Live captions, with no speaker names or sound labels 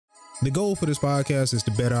The goal for this podcast is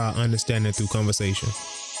to better our understanding through conversation.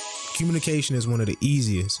 Communication is one of the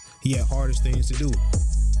easiest, yet hardest things to do.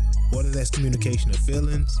 Whether that's communication of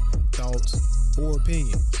feelings, thoughts, or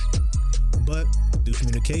opinions. But through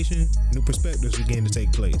communication, new perspectives begin to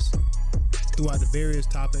take place. Throughout the various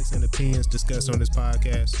topics and opinions discussed on this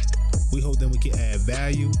podcast, we hope that we can add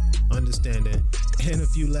value, understanding, and a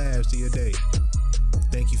few laughs to your day.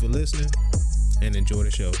 Thank you for listening, and enjoy the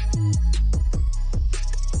show.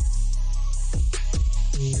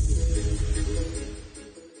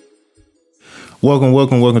 Welcome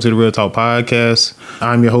to the Real Talk Podcast.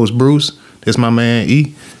 I'm your host, Bruce. This is my man, E.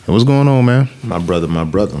 And what's going on, man? My brother.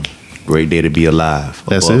 Great day to be alive.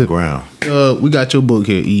 That's it. Ground. We got your book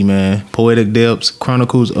here, E, man. Poetic Depths,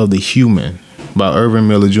 Chronicles of the Human by Irvin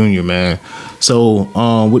Miller Jr., man.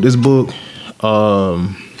 So, with this book,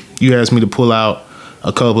 you asked me to pull out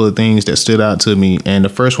a couple of things that stood out to me. And the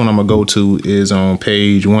first one I'm going to go to is on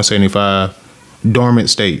page 175, Dormant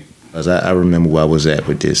State. I remember where I was at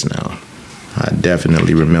with this now. I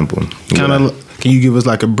definitely remember. Can you give us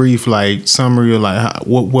like a brief summary of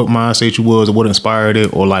what mind state you was, or what inspired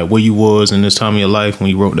it, or like where you was in this time of your life when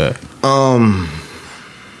you wrote that?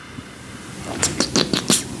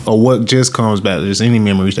 Or what just comes back, just any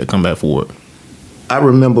memories that come back forward. I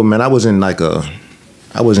remember, man, I was in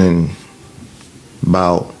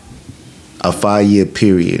about a 5-year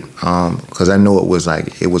period, because I know it was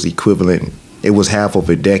equivalent. It was half of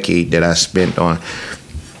a decade that I spent on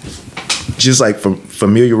just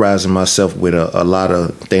familiarizing myself with a lot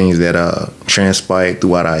of things that transpired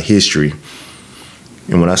throughout our history.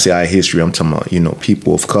 And when I say our history, I'm talking about,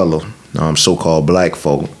 people of color, so-called black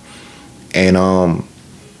folk. And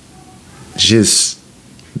just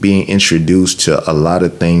being introduced to a lot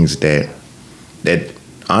of things that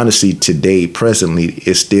honestly today, presently,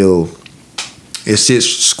 it sits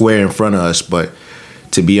square in front of us, but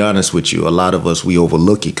to be honest with you, a lot of us, we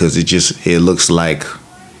overlook it because it looks like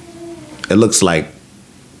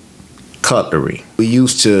cutlery. We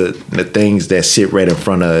used to the things that sit right in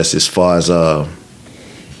front of us as far as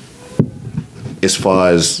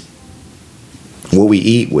what we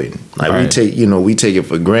eat with. Right. we take it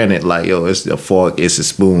for granted, it's a fork, it's a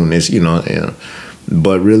spoon,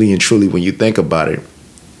 but really and truly when you think about it,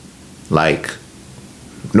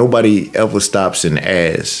 nobody ever stops and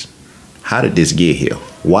asks, how did this get here?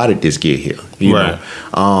 Why did this get here? You know?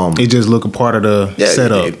 It just look a part of the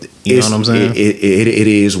setup. You know what I'm saying? It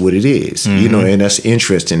is what it is. Mm-hmm. And that's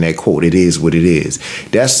interesting, that quote, it is what it is.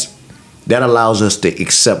 That allows us to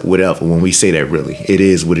accept whatever when we say that, really. It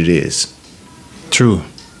is what it is. True.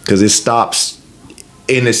 Because it stops,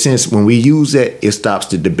 in a sense, when we use that, it stops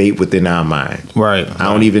the debate within our mind. Right. I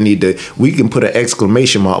don't even need to, we can put an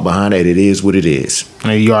exclamation mark behind that. It is what it is.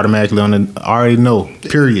 And you automatically already know,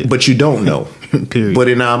 period. But you don't know. Period. But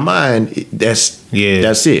in our mind, that's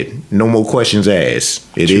it. No more questions asked.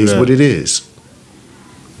 It is what it is.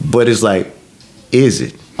 But it's is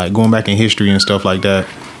it? Like going back in history and stuff like that.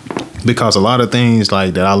 Because a lot of things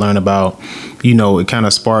that I learned about, it kind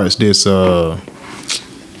of sparks this,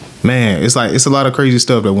 it's a lot of crazy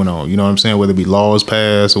stuff that went on. You know what I'm saying? Whether it be laws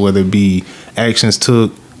passed or whether it be actions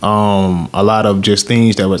took. A lot of just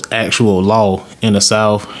things that was actual law in the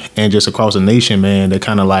South and just across the nation, man, that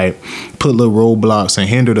kind of put little roadblocks and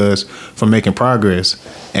hindered us from making progress.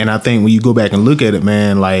 And I think when you go back and look at it,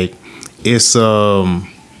 man, it's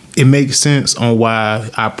it makes sense on why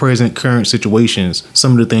our current situations,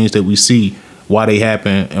 some of the things that we see, why they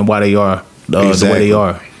happen and why they are the way they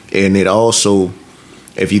are. And it also,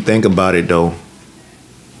 if you think about it though,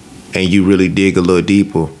 and you really dig a little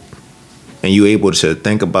deeper, and you're able to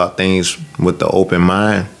think about things with the open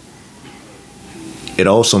mind, it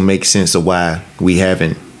also makes sense of why we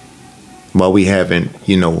haven't, gotten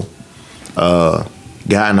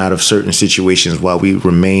out of certain situations, why we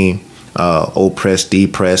remain oppressed,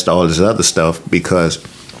 depressed, all this other stuff. Because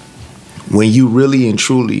when you really and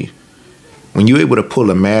truly, when you're able to pull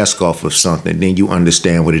a mask off of something, then you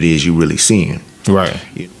understand what it is you're really seeing. Right.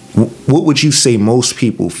 What would you say most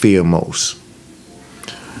people fear most?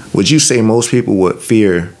 Would you say most people would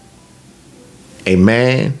fear a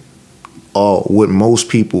man, or would most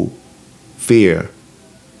people fear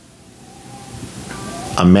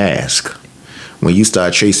a mask? When you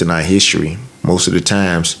start tracing our history, most of the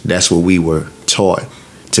times, that's what we were taught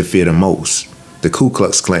to fear the most. The Ku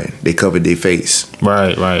Klux Klan, they covered their face.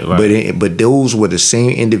 Right. But those were the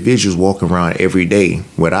same individuals walking around every day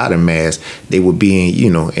without a mask. They were being,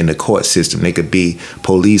 in the court system. They could be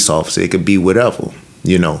police officers. It could be whatever.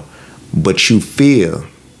 But you fear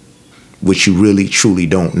what you really truly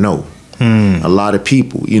don't know. A lot of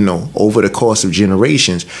people, you know, over the course of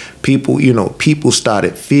generations, people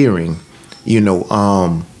started fearing,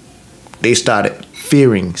 they started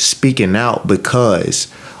fearing speaking out because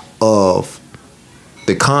of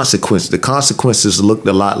the consequence. The consequences looked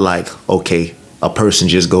a lot like, okay, a person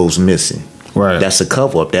just goes missing. Right. That's a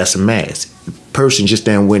cover up. That's a mask. Person just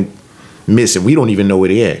then went missing. We don't even know where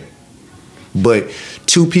they at. But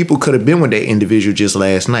two people could have been with that individual just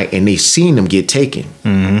last night, and they seen them get taken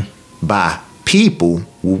by people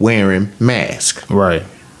wearing masks. Right.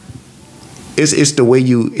 It's the way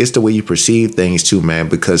you perceive things too, man.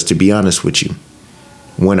 Because to be honest with you,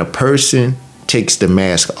 when a person takes the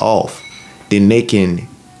mask off, then they can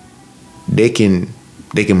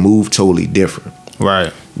move totally different.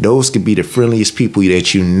 Right. Those could be the friendliest people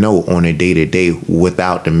that you know on a day-to-day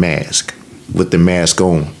without the mask. With the mask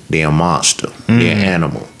on, they're a monster. They're an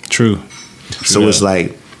animal. True. So it's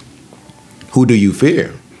like, who do you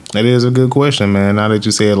fear? That is a good question, man. Now that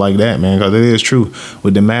you say it like that, man, because it is true.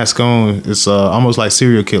 With the mask on, it's almost like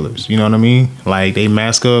serial killers. You know what I mean? Like, they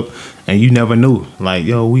mask up, and you never knew. Like,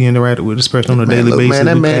 yo, we interacted with this person on a daily basis. Man,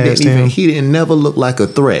 that man he didn't never look like a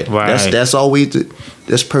threat. Right. That's always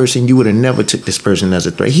this person. You would have never took this person as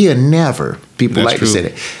a threat. He'll never. People like to say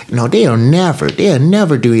that. No, they'll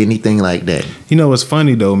never do anything like that. You know what's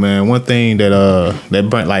funny though, man? One thing that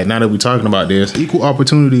like, now that we're talking about this, equal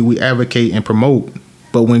opportunity we advocate and promote.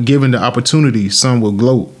 But when given the opportunity, some will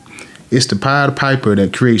gloat. It's the Pied Piper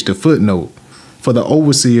that creates the footnote. For the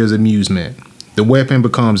overseer's amusement, the weapon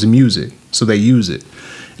becomes music, so they use it.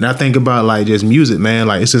 And I think about like just music, man.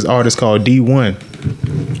 Like, it's this artist called D1,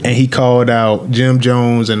 and he called out Jim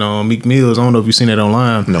Jones and Meek Mills. I don't know if you've seen that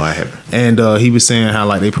online. No, I haven't. And he was saying how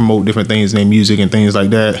like they promote different things in their music and things like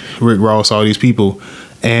that. Rick Ross, all these people,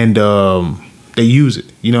 and they use it.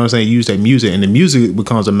 You know what I'm saying? Use that music, and the music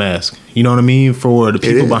becomes a mask. You know what I mean? For the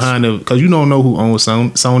people behind it, because you don't know who owns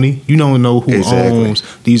Sony. You don't know who owns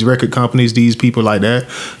these record companies, these people like that.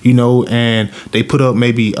 You know, and they put up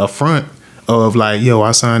maybe a front of like, yo,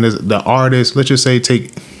 I signed as the artist. Let's just say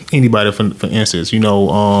take anybody for instance. You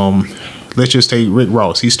know, let's just take Rick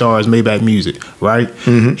Ross. He stars Maybach Music, right?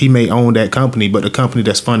 He may own that company, but the company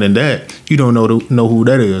that's funding that, you don't know who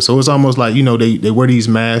that is. So it's almost like, you know, they wear these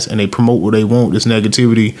masks and they promote what they want, this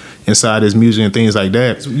negativity inside this music and things like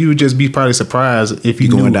that. So you would just be probably surprised if you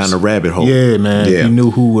knew going down the rabbit hole. Yeah, man. Yeah. If you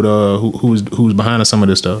knew who's behind some of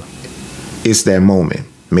this stuff. It's that moment.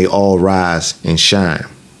 May all rise and shine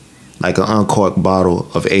like an uncorked bottle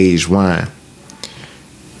of aged wine.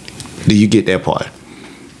 Do you get that part?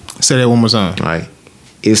 Say that one more time. Right.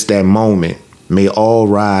 It's that moment. May all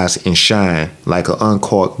rise and shine like an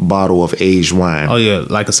uncorked bottle of aged wine. Oh yeah,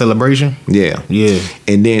 like a celebration? Yeah. Yeah.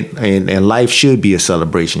 And then and life should be a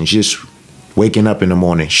celebration. Just waking up in the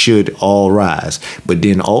morning should all rise. But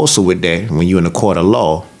then also with that, when you're in the court of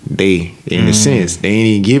law, they, in a sense, they ain't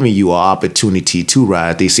even giving you an opportunity to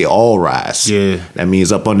rise. They say all rise. Yeah. That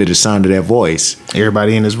means up under the sound of that voice.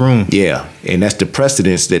 Everybody in this room. Yeah. And that's the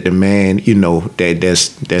precedence that the man, you know,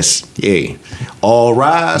 that's all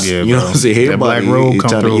rise. Yeah, you know what I'm saying? Everybody, that black robe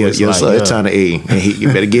come through. It's trying to and you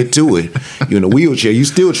better get to it. You're in a wheelchair, you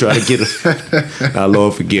still try to get it. Our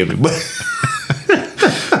Lord forgive me. But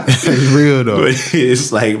it's real though. But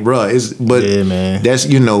it's like, bro, yeah, man. That's,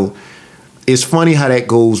 you know, it's funny how that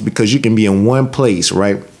goes, because you can be in one place,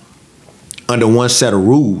 right, under one set of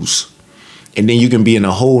rules, and then you can be in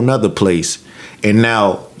a whole nother place, and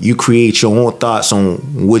now you create your own thoughts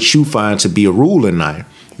on what you find to be a rule or not.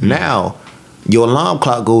 Now your alarm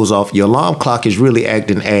clock goes off. Your alarm clock is really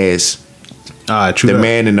acting as the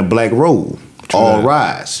man in the black robe. All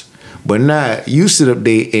rise. But now you sit up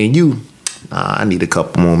there and I need a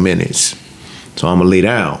couple more minutes, so I'm gonna lay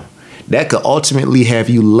down. That could ultimately have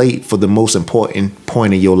you late for the most important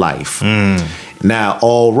point in your life. Now,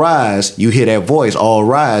 all rise, you hear that voice, all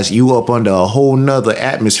rise, you up under a whole nother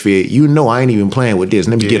atmosphere. You know I ain't even playing with this.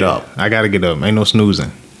 Let me get up. I gotta get up. Ain't no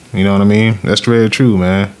snoozing. You know what I mean? That's very true,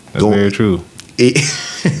 man. That's very true.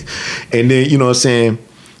 And then, you know what I'm saying,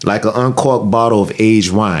 like an uncorked bottle of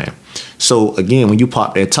aged wine. So again, when you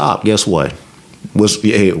pop that top, guess what?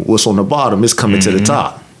 What's on the bottom is coming to the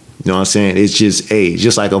top. You know what I'm saying? It's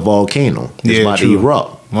just like a volcano. It's about to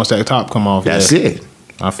erupt. Once that top come off, that's it.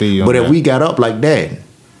 I feel you. But if we got up like that,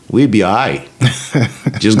 we'd be all right.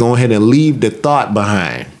 Just go ahead and leave the thought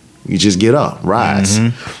behind. You just get up, rise.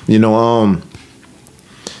 You know,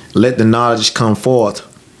 let the knowledge come forth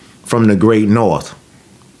from the great north.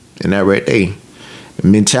 And that right there,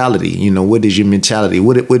 mentality. You know, what is your mentality?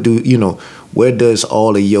 What do you know? Where does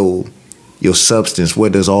all of your substance, where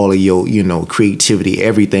does all of your, you know, creativity,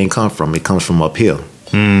 everything come from? It comes from up here.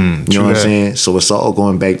 You know what I'm saying? So it's all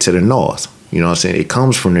going back to the north. You know what I'm saying? It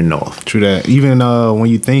comes from the north. True that. Even when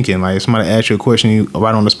you thinking, like, if somebody asks you a question, you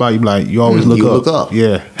right on the spot, you be like, you always look up.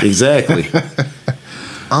 Yeah. Exactly.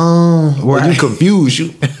 Well, you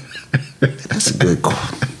confused. That's a good call.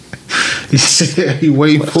 You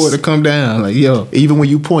waiting for it to come down. Like, yo. Even when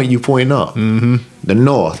you point up. The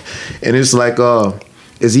north. And it's like,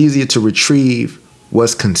 it's easier to retrieve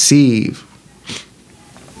what's conceived.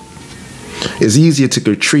 It's easier to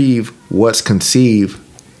retrieve what's conceived.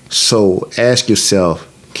 So ask yourself,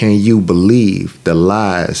 can you believe the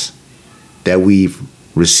lies that we've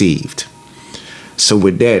received? So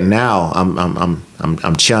with that, now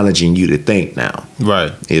I'm challenging you to think now.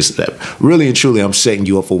 Right. It's that really and truly I'm setting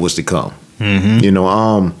you up for what's to come. You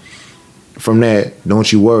know, from that,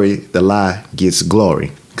 don't you worry, the lie gets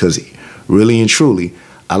glory. Because really and truly,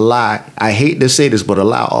 a lie, I hate to say this, but a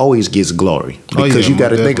lie always gets glory. Because you got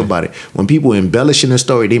to think about it. When people embellishing a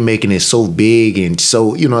story, they making it so big and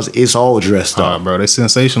so, you know, it's all dressed up. Bro, they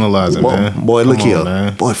sensationalize it, man. Boy, look here.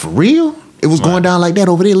 Man. Boy, for real? It was going down like that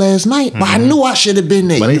over there last night. But I knew I should have been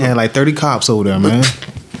there. But they had like 30 cops over there, man.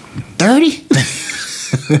 30?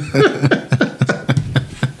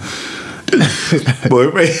 Boy,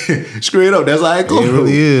 man, straight up, that's how it goes. It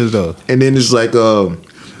really is, though. And then it's like,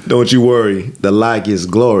 don't you worry, the lie gets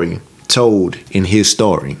glory told in his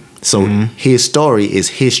story. So his story is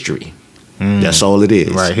history. That's all it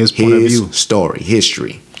is. Right, his point of view. Story,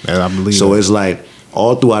 history. And I believe so it's like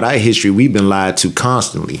all throughout our history, we've been lied to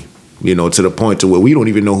constantly. You know, to the point to where we don't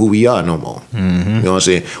even know who we are no more. You know what I'm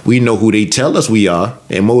saying? We know who they tell us we are,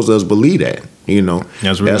 and most of us believe that. You know,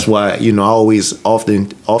 that's why, you know,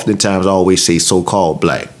 oftentimes I always say so-called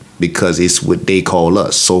black, because it's what they call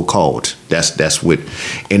us, so-called. That's what,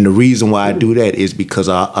 and the reason why I do that is because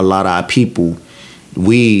a lot of our people,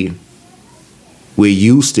 we're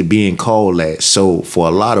used to being called that. So for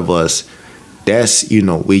a lot of us, that's, you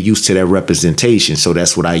know, we're used to that representation. So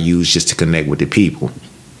that's what I use just to connect with the people.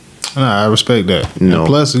 Nah, I respect that. No. And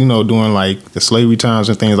plus, you know, during like the slavery times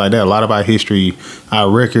and things like that, a lot of our history, our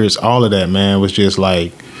records, all of that, man, was just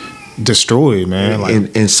like destroyed, man.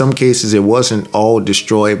 Like, in some cases, it wasn't all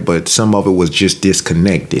destroyed, but some of it was just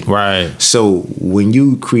disconnected. Right. So when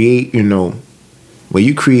you create, you know,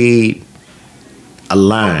 a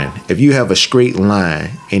line, if you have a straight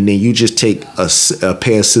line and then you just take a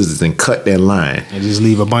pair of scissors and cut that line. And just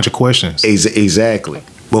leave a bunch of questions. Exactly.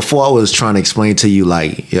 Before I was trying to explain to you,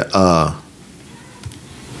 like,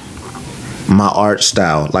 my art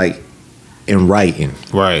style, like in writing,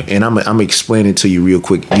 right? And I'm explaining to you real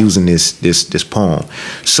quick using this poem.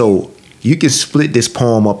 So you can split this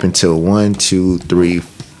poem up into 1, 2, 3,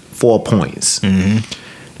 4 points.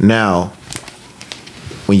 Now,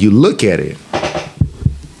 when you look at it,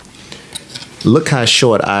 look how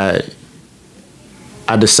short I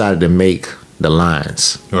decided to make the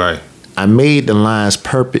lines. Right. I made the lines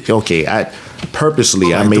purposely.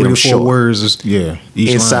 I made them short. Words,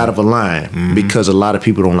 inside line. Of a line, because a lot of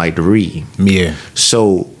people don't like to read. Yeah.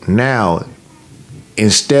 So now,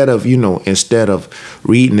 instead of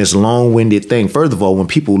reading this long-winded thing, first of all, when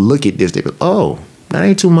people look at this, they go, "Oh, that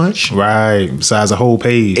ain't too much." Right. Besides a whole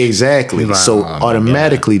page. Exactly. Like, so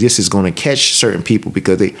automatically, this is going to catch certain people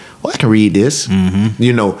because I can read this.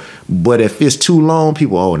 You know, but if it's too long,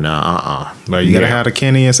 people, Right. You gotta have the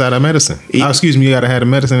candy inside the medicine. You gotta have the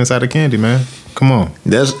medicine inside the candy, man. Come on.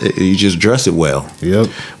 You just dress it well. Yep.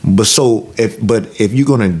 But if you're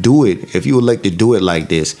gonna do it, if you would like to do it like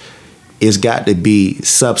this, it's got to be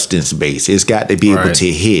substance based. It's got to be able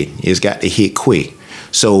to hit. It's got to hit quick.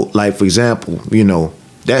 So, like, for example, you know,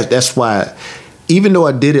 that's why, even though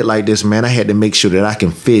I did it like this, man, I had to make sure that I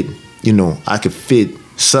can fit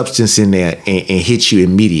substance in there and hit you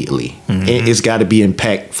immediately. And it's got to be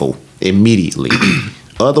impactful immediately.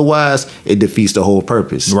 Otherwise, it defeats the whole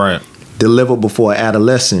purpose. Right. Deliver before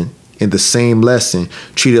adolescent in the same lesson,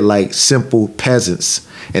 treated like simple peasants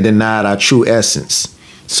and denied our true essence.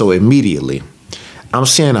 So immediately, I'm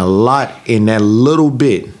saying a lot in that little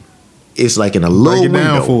bit. It's like in a little window. Break it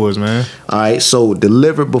down for us, man. All right, so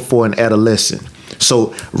deliver before an adolescent.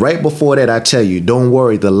 So right before that, I tell you, don't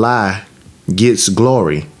worry, the lie gets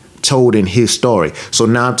glory told in his story. So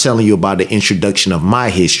now I'm telling you about the introduction of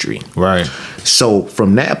my history. Right. So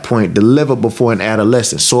from that point, deliver before an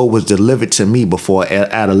adolescent. So it was delivered to me before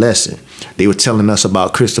adolescent. They were telling us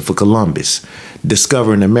about Christopher Columbus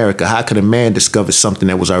discovering America. How could a man discover something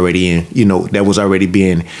that was already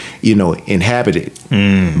being, inhabited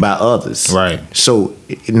by others? Right. So,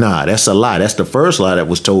 that's a lie. That's the first lie that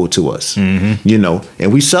was told to us, and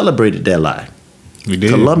we celebrated that lie. We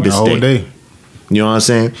did. Columbus the whole day. You know what I'm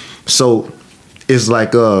saying? So it's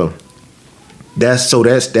like That's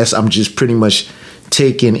I'm just pretty much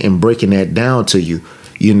taking and breaking that down to you,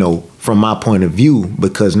 you know, from my point of view,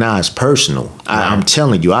 because now it's personal. I'm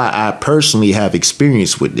telling you, I personally have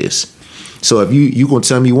experience with this. So if you gonna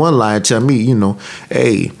tell me one lie, tell me, you know,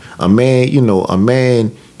 hey, a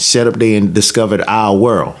man sat up there and discovered our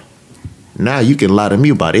world. Now you can lie to me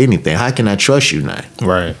about anything. How can I trust you now?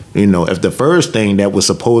 Right. You know, if the first thing that was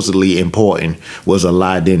supposedly important was a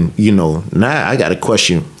lie, then, you know, now I got to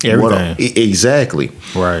question everything. Exactly.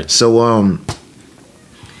 Right. So, and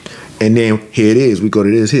then here it is. We go to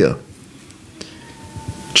this here.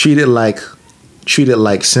 Treat it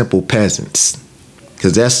like simple peasants,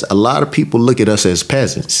 because that's a lot of people look at us as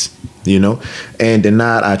peasants, you know, and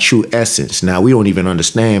denied our true essence. Now we don't even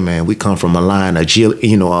understand, man. We come from a line of,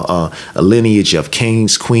 you know, a lineage of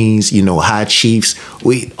kings, queens, you know, high chiefs.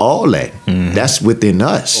 We all that. Mm-hmm. That's within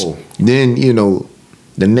us. Oh. Then, you know,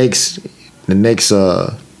 the next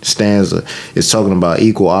stanza is talking about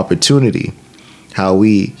equal opportunity, how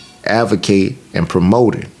we advocate and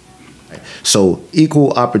promote it. So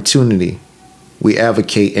equal opportunity, we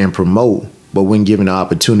advocate and promote, but when given the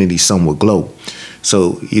opportunity, some will glow.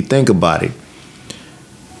 So you think about it.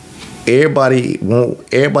 Everybody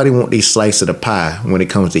want their slice of the pie when it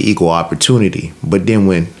comes to equal opportunity. But then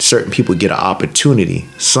when certain people get an opportunity,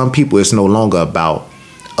 some people, it's no longer about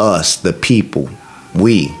us, the people,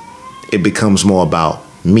 we. It becomes more about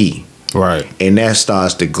me. Right. And that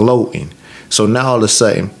starts to gloating. So now all of a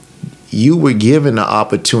sudden, you were given the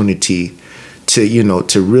opportunity to, you know,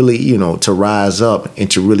 to really, you know, to rise up and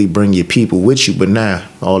to really bring your people with you. But now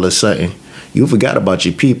all of a sudden, you forgot about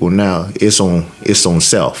your people. Now it's on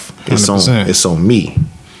self. It's on me.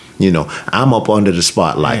 You know, I'm up under the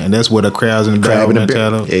spotlight. And that's where the crowds in the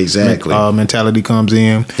barrel mentality comes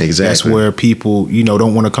in. Exactly. That's where people, you know,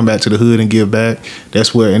 don't want to come back to the hood and give back.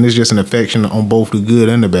 That's where, and it's just an affection on both the good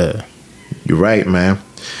and the bad. You're right, man.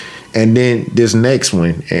 And then this next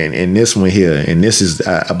one, and this one here, and this is,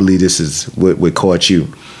 I believe this is what caught you.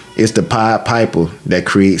 It's the Pied Piper that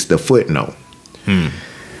creates the footnote.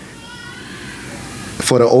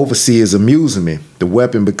 For the overseer's amusement, the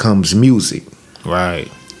weapon becomes music. Right.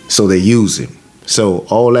 So they use it. So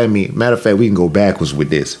all that means, matter of fact, we can go backwards with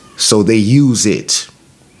this. So they use it.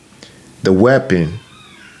 The weapon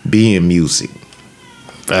being music.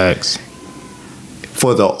 Facts.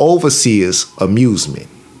 For the overseer's amusement.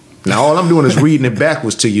 Now all I'm doing is reading it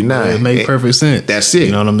backwards to you now. It makes perfect sense. That's it.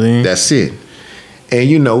 You know what I mean? That's it. And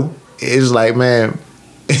you know, it's like, man,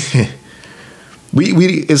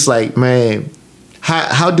 it's like, man,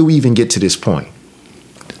 how do we even get to this point?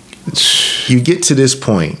 You get to this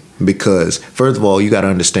point because, first of all, you got to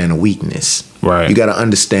understand a weakness. Right. You got to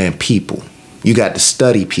understand people. You got to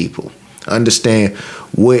study people. Understand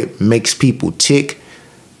what makes people tick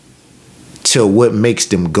to what makes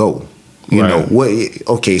them go. You know what?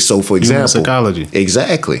 Okay, so for example, psychology.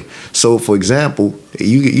 Exactly. So for example,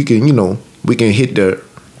 you can, you know, we can hit the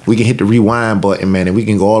rewind button, man, and we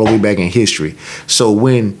can go all the way back in history. So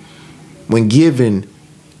when given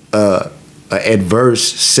an adverse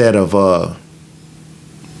set of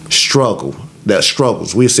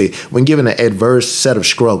struggles, we say when given an adverse set of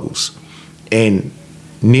struggles and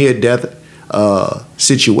near death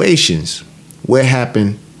situations, what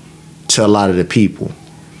happened to a lot of the people?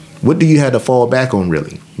 What do you have to fall back on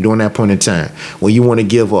really during that point in time? When you want to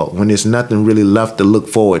give up, when there's nothing really left to look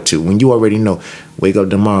forward to, when you already know, wake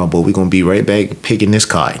up tomorrow, but we're going to be right back picking this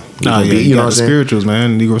card. You know what I'm saying? Spirituals,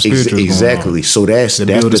 man. Negro spirituals. Exactly. So that's the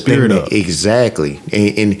thing. Exactly.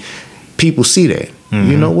 And people see that.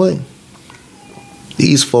 Mm-hmm. You know what?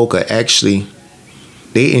 These folk are actually,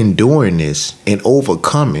 they enduring this and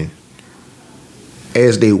overcoming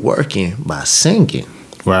as they working by singing.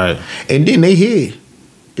 Right. And then they hear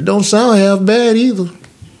it don't sound half bad either.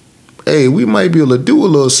 Hey, we might be able to do a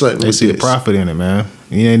little something with this. They see the profit in it, man.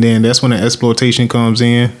 And then that's when the exploitation comes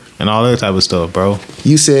in and all that type of stuff, bro.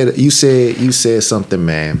 You said something,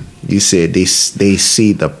 man. You said they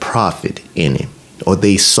see the profit in it, or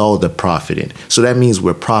they saw the profit in it. So that means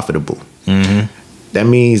we're profitable. Mm-hmm. That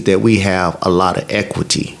means that we have a lot of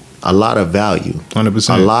equity, a lot of value,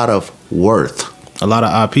 100%, a lot of worth, a lot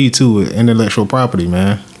of IP too, intellectual property,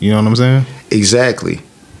 man. You know what I'm saying? Exactly.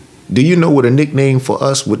 Do you know what a nickname for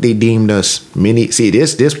us, what they deemed us? See,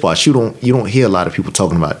 this part, you don't hear a lot of people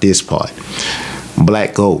talking about this part.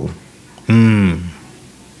 Black gold.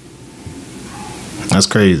 That's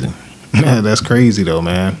crazy. That's crazy though,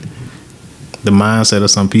 man. The mindset of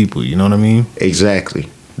some people, you know what I mean? Exactly.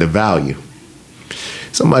 The value.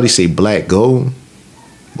 Somebody say black gold.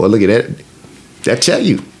 Boy, look at that. That tell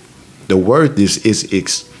you the worth is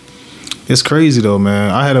it's It's crazy though, man.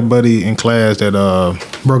 I had a buddy in class that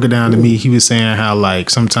broke it down to me. He was saying how like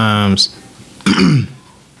sometimes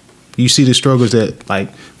you see the struggles that, like,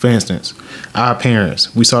 for instance, our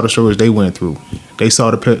parents, we saw the struggles they went through. They saw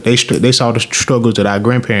the struggles that our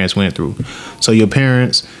grandparents went through. So your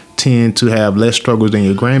parents tend to have less struggles than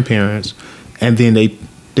your grandparents, and then they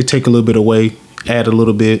take a little bit away, add a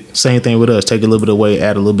little bit. Same thing with us, take a little bit away,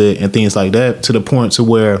 add a little bit, and things like that, to the point to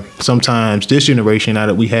where sometimes this generation, now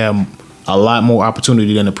that we have a lot more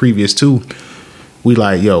opportunity than the previous two, we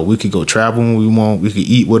like, yo, we could go travel when we want, we could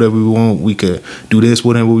eat whatever we want, we could do this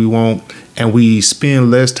whatever we want, and we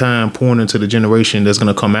spend less time pouring into the generation that's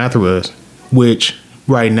going to come after us, which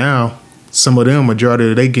right now, some of them,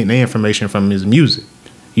 majority of they getting their information from is music.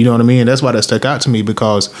 You know what I mean? That's why that stuck out to me,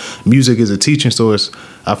 because music is a teaching source,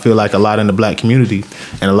 I feel like, a lot in the black community.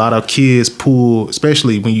 And a lot of kids pull,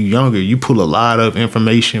 especially when you're younger, you pull a lot of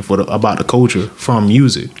information about the culture from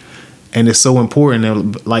music. And it's so important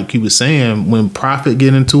that, like you was saying, when profit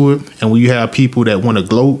get into it, and when you have people that want to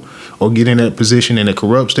gloat or get in that position and it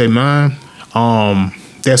corrupts their mind,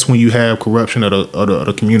 that's when you have corruption of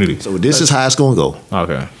the community. So this is how it's going to go.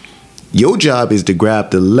 Okay. Your job is to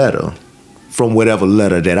grab the letter from whatever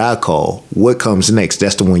letter that I call. What comes next,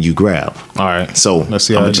 that's the one you grab. All right. So let's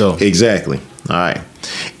see how it goes. Exactly. All right.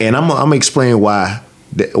 And I'm going to explain why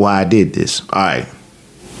I did this. All right.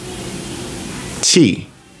 T.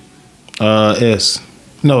 S.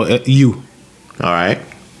 No, U. All right.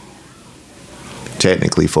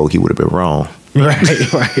 Technically, folk, you would have been wrong. Right.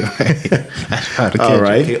 All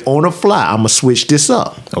right. On the fly, I'm going to switch this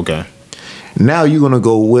up. Okay. Now you're going to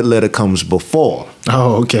go what letter comes before.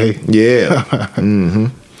 Oh, okay. Yeah. Mm-hmm.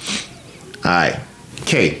 All right.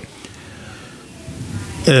 K.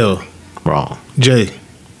 L. Wrong. J.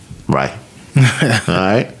 Right. All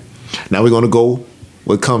right. Now we're going to go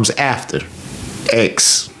what comes after.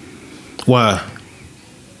 X. Y.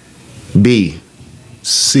 B.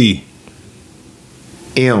 C.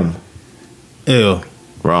 M. L.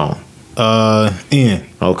 Wrong. N.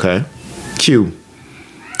 Okay. Q.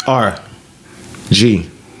 R. G.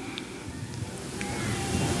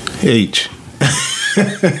 H.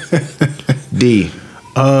 D.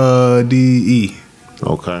 D. E.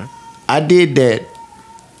 Okay. I did that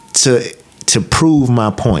to prove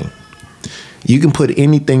my point. You can put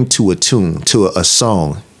anything to a tune, to a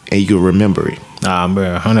song, and you can remember it. Nah,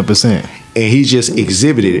 bro, 100%. And he just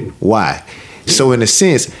exhibited it. Why? So in a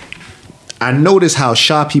sense, I noticed how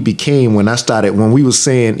sharp he became when we were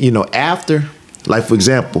saying, you know, after, like for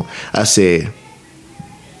example, I said,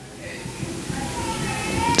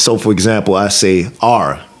 so for example, I say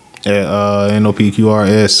R.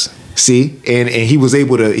 NOPQRS. See, and he was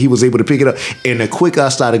able to pick it up. And the quicker I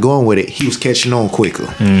started going with it, he was catching on quicker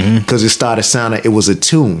because it started sounding. It was a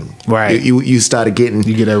tune, right? You started getting,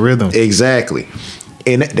 you get that rhythm, exactly.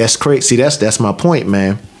 And that's crazy. See, that's my point,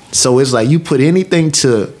 man. So it's like you put anything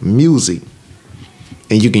to music,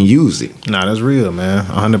 and you can use it. Nah, that's real, man.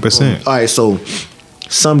 100%. All right, so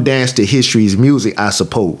some dance to history's music, I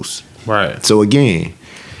suppose. Right. So again,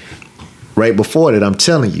 right before that, I'm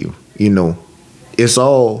telling you, you know, it's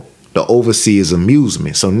all the overseer's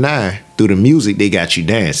amusement. So now, through the music, they got you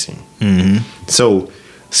dancing. Mm-hmm. So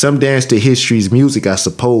some dance to history's music, I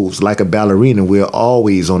suppose, like a ballerina, we're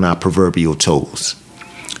always on our proverbial toes.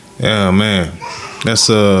 Yeah, man. That's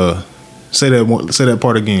say that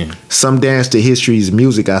part again. Some dance to history's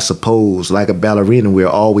music, I suppose, like a ballerina, we're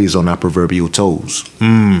always on our proverbial toes.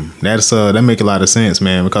 That make a lot of sense,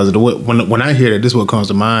 man. Because when I hear that, this what comes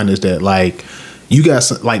to mind is that, like, you got,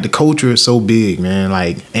 like, the culture is so big, man.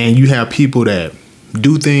 Like, and you have people that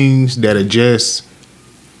do things that are just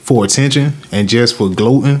for attention and just for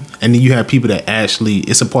gloating, and then you have people that actually,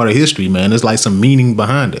 it's a part of history, man. There's like some meaning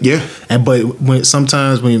behind it. Yeah. But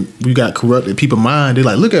sometimes when you got corrupted people's mind, they're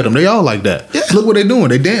like, look at them, they all like that. Yeah. Look what they're doing,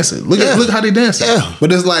 they dancing. Look how they dancing. Yeah.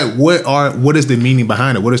 But it's like, what is the meaning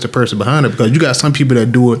behind it? What is the person behind it? Because you got some people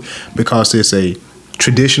that do it because it's a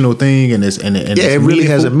traditional thing, and it really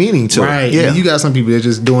has a meaning to it. Yeah, and you got some people that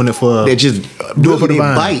just doing it for they just do it for the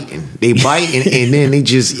biting. They biting and then they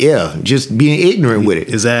just being ignorant with it.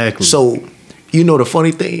 Exactly. So you know the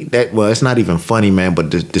funny thing it's not even funny, man. But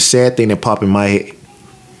the sad thing that popped in my head,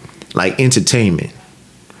 like entertainment,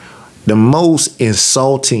 the most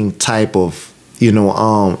insulting type of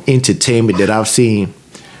entertainment that I've seen.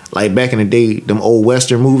 Like back in the day, them old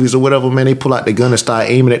Western movies or whatever, man, they pull out the gun and start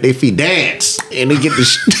aiming at their feet, dance, and they get the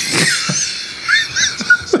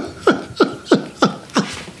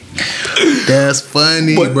That's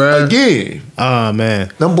funny, But bro. again, Oh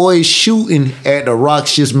man. them boys shooting at the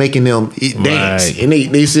rocks, just making them dance, Right. and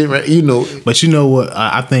they sit right, you know. But you know what?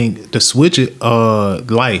 I think the Switch It,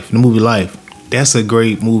 Life, the movie Life, that's a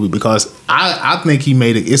great movie because I think he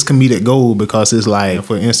made it. It's comedic gold because it's like,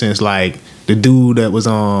 for instance, like the dude that was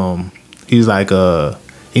he's like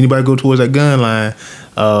anybody go towards that gun line,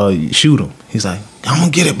 shoot him. He's like, I'm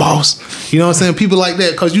gonna get it, boss. You know what I'm saying? People like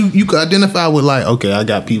that, because you could identify with like, okay, I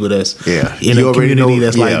got people that's in a community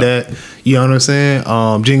that's like that. You know what I'm saying?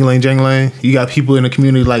 Jingling, jangling. You got people in the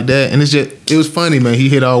community like that, and it was funny, man. He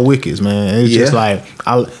hit all wickets, man. It's just like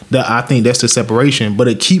I think that's the separation, but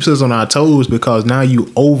it keeps us on our toes because now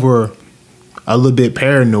you over a little bit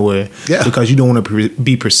paranoid because you don't want to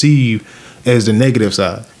be perceived as the negative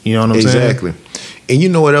side. You know what I'm saying? Exactly. And you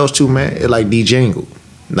know what else too, man? It like Django.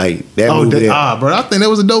 Like that movie. Bro, I think that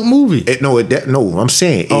was a dope movie. I'm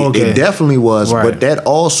saying it definitely was, right. but that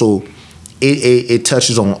also it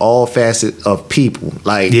touches on all facets of people.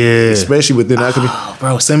 Like especially within that community.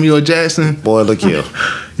 Bro, Samuel Jackson. Boy, look here.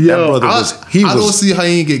 Yo, I don't see how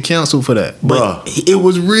he didn't get canceled for that. But it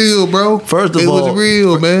was real, bro. First of all, it was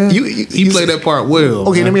real, man. He played that part well.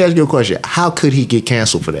 Okay, man. let me ask you a question. How could he get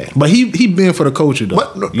canceled for that? But he been for the culture though.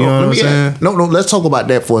 But, you know what I'm saying? No, let's talk about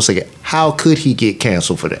that for a second. How could he get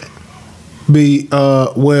canceled for that?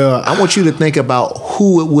 Well, I want you to think about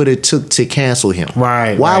who it would have took to cancel him.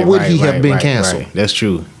 Right. Why would he have been canceled? Right. That's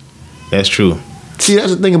true. That's true. See,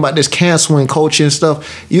 that's the thing about this canceling culture and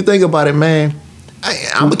stuff. You think about it, man.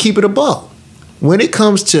 I'm gonna keep it a buck. When it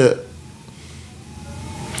comes to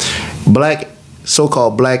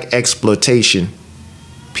so-called black exploitation,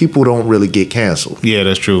 people don't really get canceled. Yeah,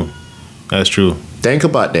 that's true. That's true. Think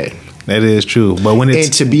about that. That is true. But when it's,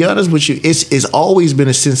 and to be honest with you, it's always been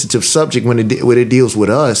a sensitive subject when it deals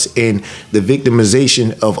with us and the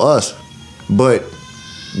victimization of us. But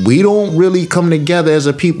we don't really come together as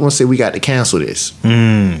a people and say we got to cancel this.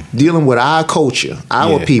 Dealing with our culture,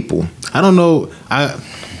 our people. I don't know.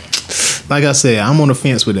 Like I said, I'm on the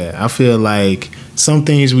fence with that. I feel like some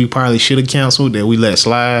things we probably should have canceled that we let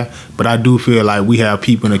slide, but I do feel like we have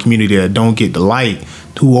people in the community that don't get the light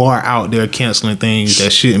who are out there canceling things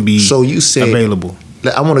that shouldn't be available.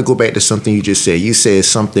 I want to go back to something you just said. You said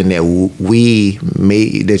something that we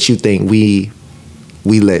made that you think we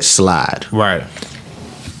let slide. Right.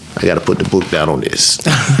 I got to put the book down on this.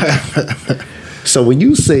 So when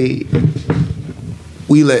you say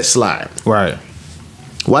we let slide, right?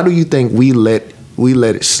 Why do you think we let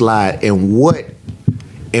it slide, and what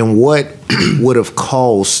would have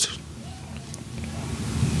caused?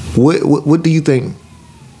 What do you think?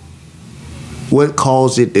 What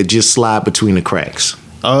caused it to just slide between the cracks?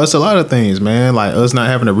 It's a lot of things, man. Like us not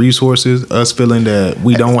having the resources, us feeling that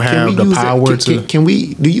we don't have the power to. Can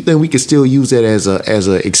we? Do you think we can still use that as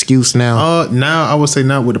a excuse now? Now I would say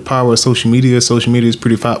not with the power of social media. Social media is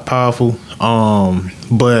pretty powerful.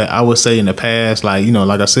 But I would say in the past, like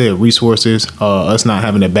like I said, resources, us not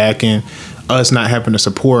having the backing, us not having the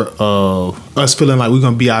support of us feeling like we're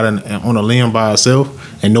gonna be out on a limb by ourselves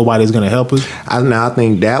and nobody's gonna help us. I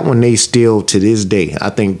think that one they still to this day. I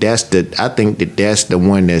think that's the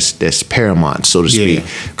one that's paramount, so to speak.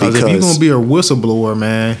 Because if you're gonna be a whistleblower,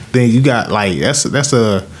 man, then you got like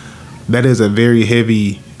that is a very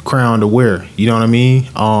heavy crown to wear. You know what I mean?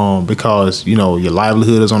 Because your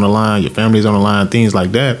livelihood is on the line, your family's on the line, things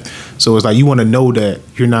like that. So it's like you want to know that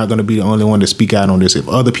you're not going to be the only one to speak out on this if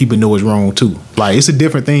other people know it's wrong too. Like it's a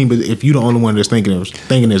different thing, but if you're the only one that's thinking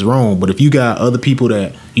it's wrong, but if you got other people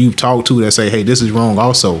that you've talked to that say, hey, this is wrong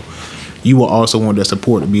also, you will also want that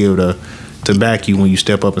support to be able to back you when you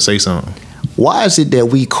step up and say something. Why is it that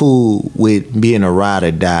we cool with being a ride or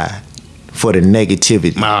die for the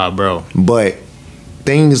negativity? Bro. But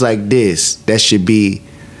things like this that should be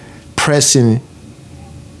pressing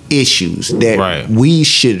issues that we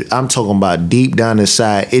should. I'm talking about deep down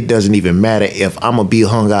inside. It doesn't even matter if I'm gonna be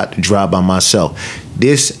hung out to dry by myself.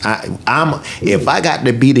 If I got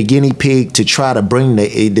to be the guinea pig to try to bring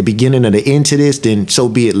the beginning of the end to this, then so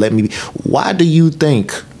be it. Let me be. Why do you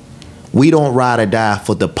think we don't ride or die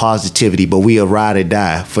for the positivity, but we ride or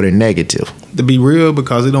die for the negative? To be real,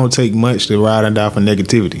 because it don't take much to ride and die for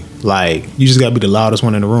negativity. Like, you just gotta be the loudest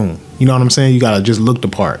one in the room. You know what I'm saying? You gotta just look the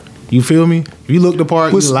part. You feel me? If you look the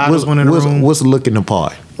part, you're the loudest one in the room. What's looking the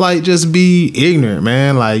part? Like, just be ignorant,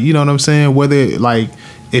 man. Like, you know what I'm saying? Whether, like,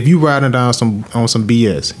 if you riding down on some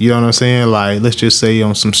BS, you know what I'm saying? Like, let's just say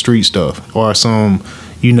on some street stuff or some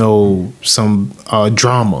some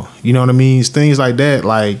drama. You know what I mean? Things like that.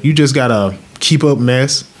 Like, you just gotta keep up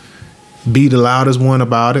mess. Be the loudest one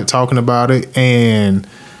about it, talking about it, and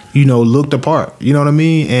look the part. You know what I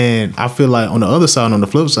mean? And I feel like on the other side, on the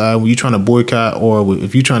flip side, when you're trying to boycott or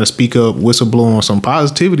if you're trying to speak up, whistleblow on some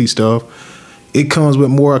positivity stuff, it comes with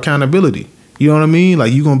more accountability. You know what I mean?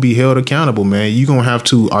 Like, you're going to be held accountable, man. You're going to have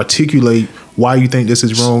to articulate why you think this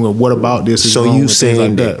is wrong or what about this is wrong. So you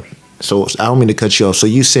saying that. So I don't mean to cut you off. So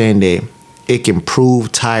you saying that it can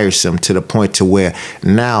prove tiresome to the point to where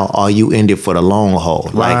now are you in it for the long haul?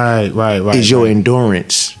 Like, right. Is your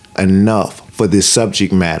endurance enough for this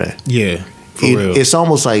subject matter? Yeah, for real. It's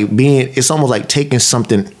almost like taking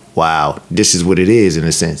something. Wow, this is what it is in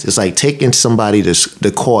a sense. It's like taking somebody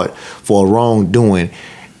to court for a wrongdoing,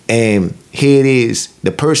 and here it is.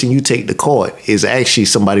 The person you take to court is actually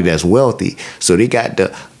somebody that's wealthy, so they got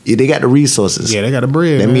the resources. Yeah, they got the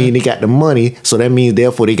bread. That means they got the money, so that means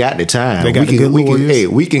therefore they got the time. They got the good lawyers.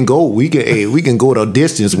 We can go the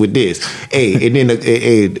distance with this. And then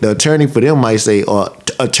the attorney for them might say, or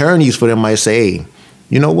attorneys for them might say, hey,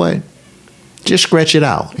 you know what? Just scratch it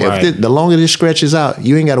out. Right. The longer this stretches out,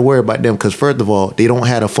 you ain't got to worry about them because first of all, they don't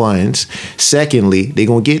have the funds. Secondly, they're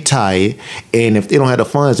gonna get tired, and if they don't have the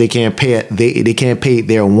funds, they can't pay. They can't pay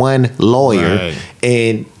their one lawyer. Right.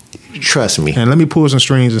 And trust me. And let me pull some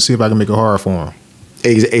strings and see if I can make it hard for them.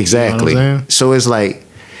 Exactly. You know what I'm saying? So it's like,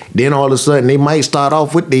 then all of a sudden they might start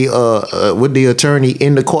off with the attorney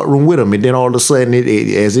in the courtroom with them, and then all of a sudden,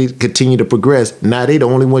 as it continue to progress, now they the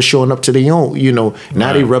only one showing up to their own.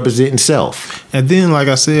 Now they representing self. And then, like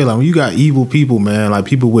I said, like when you got evil people, man, like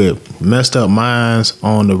people with messed up minds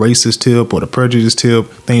on the racist tip or the prejudice tip,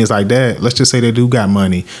 things like that. Let's just say they do got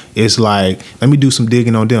money. It's like, let me do some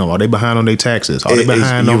digging on them. Are they behind on their taxes? Are they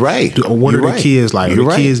behind on? Right. What are their kids like? Are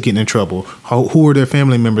the kids getting in trouble? Who are their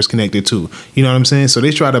family members connected to? You know what I'm saying? So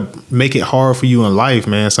they try to make it hard for you in life,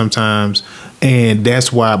 man, sometimes. And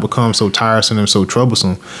that's why it becomes so tiresome and so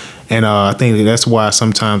troublesome. And I think that's why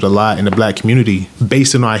sometimes a lot in the black community,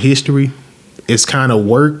 based on our history, it's kind of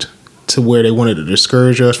worked to where they wanted to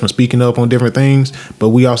discourage us from speaking up on different things. But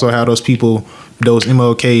we also have those people, those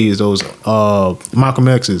MLKs, those Malcolm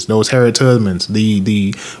X's, those Harriet Tubmans,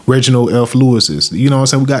 the Reginald F. Lewis's. You know what I'm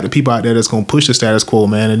saying? We got the people out there that's going to push the status quo,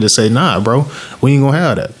 man, and just say, nah, bro, we ain't going to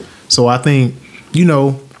have that. So I think,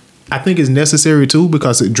 I think it's necessary too,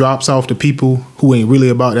 because it drops off the people who ain't really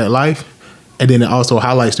about that life. And then it also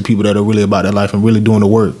highlights the people that are really about that life and really doing the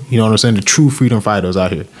work. You know what I'm saying? The true freedom fighters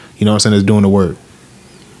out here. You know what I'm saying? That's doing the work.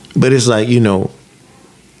 But it's like,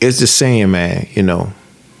 it's the saying, man,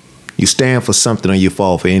 you stand for something or you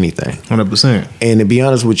fall for anything. 100%. And to be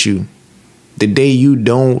honest with you, the day you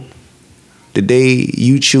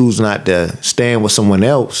choose not to stand with someone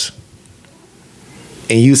else,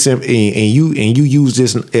 and you use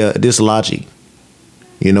this logic,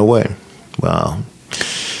 you know what? Well,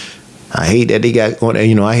 I hate that they got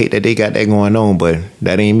that going on, but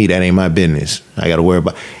that ain't me. That ain't my business. I got to worry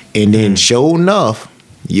about. And then, sure enough,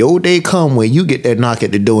 your day come when you get that knock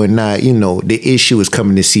at the door, and now the issue is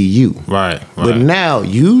coming to see you. Right. But now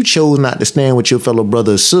you chose not to stand with your fellow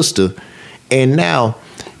brother or sister, and now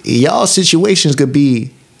y'all situations could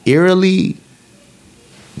be eerily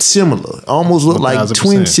similar, almost look 1,000%. Like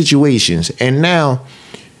twin situations, and now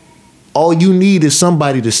all you need is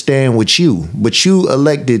somebody to stand with you. But you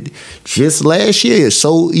elected just last year,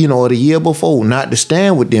 so or the year before, not to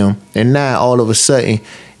stand with them, and now all of a sudden,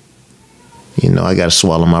 I got to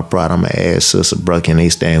swallow my pride. I'm gonna ask Sister Bruck, and they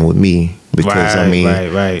stand with me because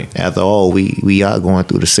right. After all, we are going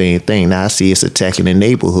through the same thing. Now I see it's attacking the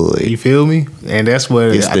neighborhood. You feel me? And that's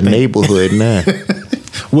what it's the neighborhood now.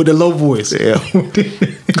 With the low voice. Yeah.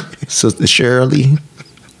 Sister Shirley.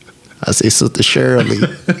 I say Sister Shirley.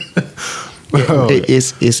 Oh.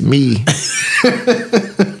 It's me.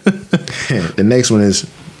 The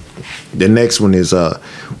next one is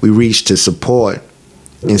we reach to support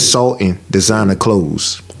insulting designer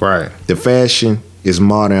clothes. Right. The fashion is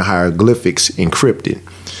modern hieroglyphics encrypted.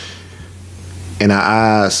 And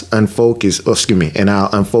our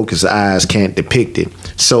unfocused eyes can't depict it.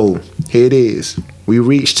 So here it is. We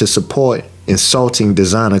reach to support insulting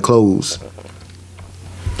designer clothes.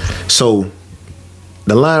 So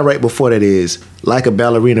the line right before that is, like a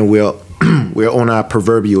ballerina, we're on our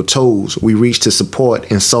proverbial toes. We reach to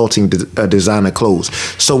support insulting designer clothes.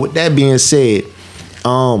 So with that being said,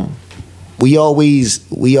 we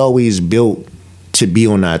always built to be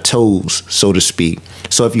on our toes, so to speak.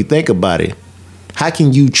 So if you think about it, how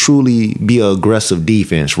can you truly be an aggressive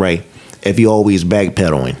defense, right? If you're always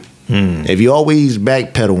backpedaling. If you're always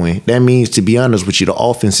backpedaling, that means, to be honest with you, the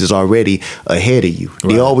offense is already ahead of you.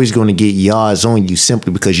 Right. They're always going to get yards on you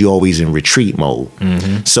simply because you're always in retreat mode.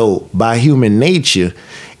 Mm-hmm. So by human nature,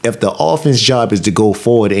 if the offense job is to go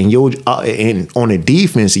forward and and on the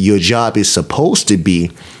defense, your job is supposed to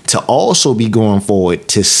be to also be going forward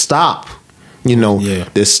to stop,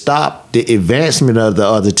 to stop the advancement of the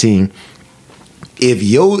other team. If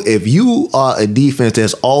you are a defense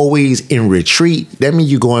that's always in retreat, that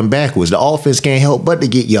means you're going backwards. The offense can't help but to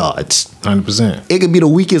get yards. 100%. It could be the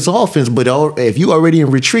weakest offense, but if you already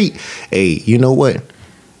in retreat, hey, you know what?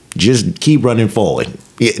 Just keep running forward.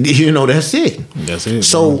 That's it. That's it.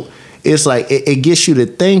 So bro. it's like it gets you to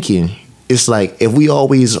thinking. It's like if we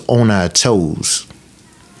always on our toes,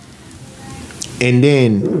 and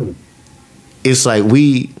then it's like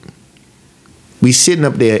we sitting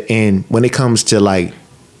up there, and when it comes to like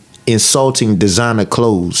insulting designer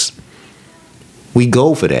clothes, we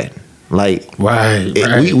go for that. Like right.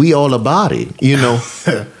 We all about it,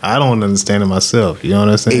 I don't understand it myself. You know what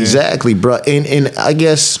I'm saying? Exactly, bro. And I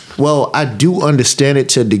guess, well, I do understand it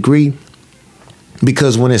to a degree,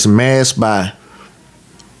 because when it's masked by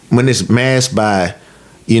this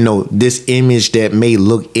image that may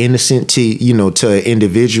look innocent to an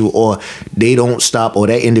individual, or they don't stop, or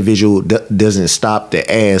that individual doesn't stop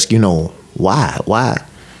to ask, why?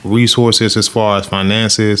 Resources as far as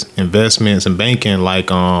finances, investments, and banking, like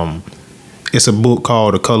it's a book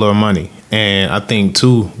called The Color of Money. And I think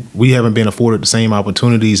too, we haven't been afforded the same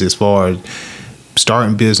opportunities as far as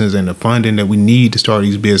starting business and the funding that we need to start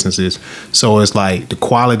these businesses. So it's like the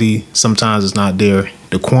quality sometimes is not there.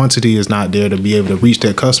 The quantity is not there to be able to reach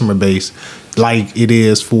that customer base like it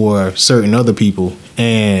is for certain other people.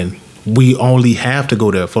 And we only have to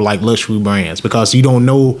go there for like luxury brands, because you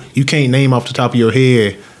can't name off the top of your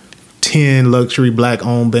head 10 luxury black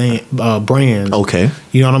owned brands. Okay.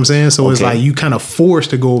 You know what I'm saying? So okay. It's like you kind of forced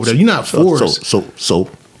to go over there. You're not forced. So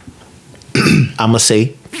I'm going to say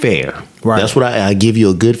fair. Right. That's what I give you,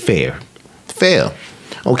 a good fair. Fair.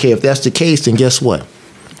 Okay, if that's the case, then guess what?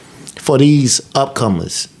 For these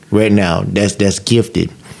upcomers right now, that's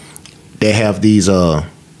gifted, they have these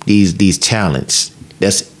talents,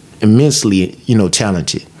 that's immensely,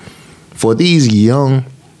 talented. For these young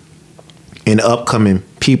and upcoming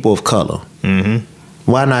people of color,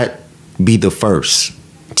 why not be the first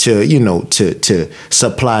to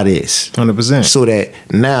supply this 100%, so that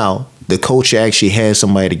now the culture actually has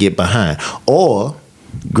somebody to get behind? Or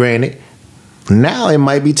granted, now it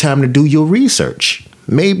might be time to do your research.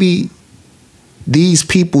 Maybe these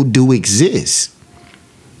people do exist,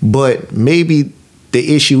 but maybe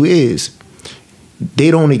the issue is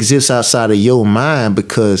they don't exist outside of your mind,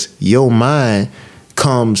 because your mind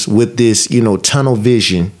comes with this, tunnel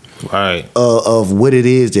vision, right, of what it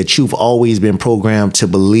is that you've always been programmed to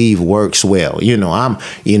believe works well. I'm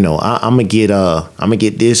gonna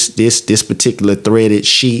get this particular threaded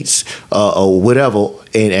sheets or whatever,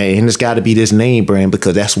 and it's got to be this name brand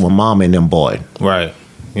because that's what mama and them bought. Right.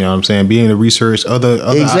 You know what I'm saying? Being to research other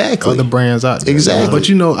brands out there. Exactly.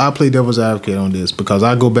 But I play devil's advocate on this, because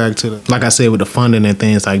I go back to like I said, with the funding and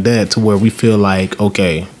things like that, to where we feel like,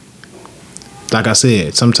 okay, like I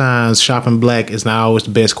said, sometimes shopping black is not always the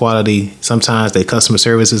best quality. Sometimes their customer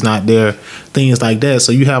service is not there, things like that.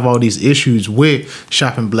 So you have all these issues with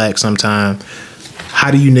shopping black sometimes. How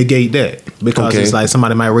do you negate that? Because it's like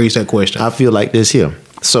somebody might raise that question. I feel like this here.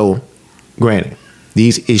 So, granted,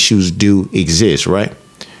 these issues do exist, right?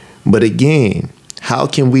 But again, how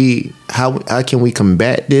can we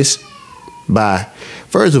combat this? By,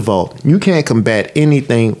 first of all, you can't combat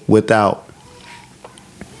anything without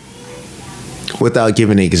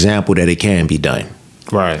giving an example that it can be done.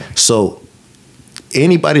 Right. So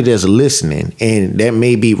anybody that's listening, and that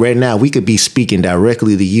may be right now, we could be speaking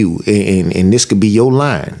directly to you, and this could be your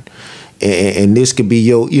line, and this could be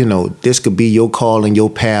your, this could be your call and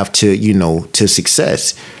your path to, to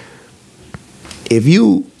success. If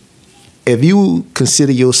you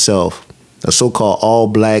consider yourself a so-called all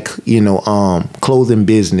black, clothing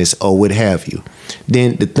business or what have you,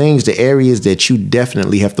 then the areas that you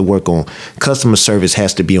definitely have to work on, customer service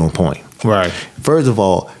has to be on point. Right. First of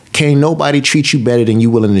all, can't nobody treat you better than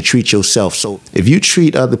you willing to treat yourself. So if you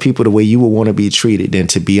treat other people the way you would want to be treated, then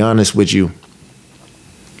to be honest with you,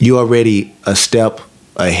 you're already a step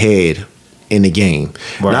ahead in the game.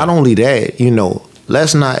 Right. Not only that,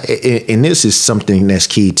 let's not, and this is something that's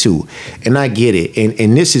key too, and I get it,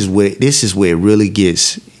 and this is where it really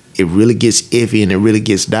gets iffy, and it really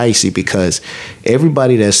gets dicey, because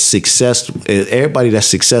everybody that's successful,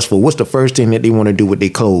 what's the first thing that they want to do with their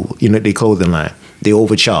clothing line? They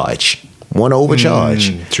overcharge. want to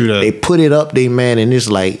overcharge. True that. They put it up there, man, and it's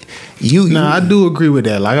like I do agree with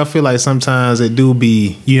that. Like, I feel like sometimes it do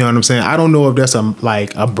be, you know what I'm saying? I don't know if that's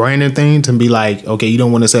a branding thing to be like, okay, you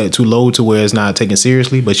don't want to set it too low to where it's not taken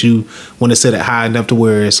seriously, but you want to set it high enough to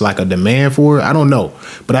where it's like a demand for it. I don't know,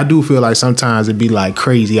 but I do feel like sometimes it'd be like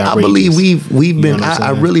crazy outrageous. I believe we've been.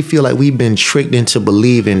 I really feel like we've been tricked into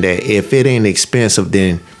believing that if it ain't expensive,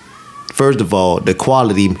 then first of all, the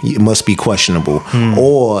quality must be questionable,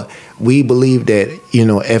 or we believe that, you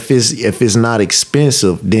know, if it's not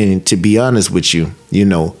expensive, then to be honest with you, you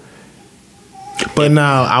know. But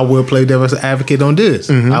now I will play devil's advocate on this.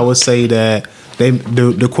 I would say that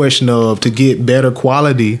the question of, to get better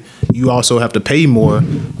quality, you also have to pay more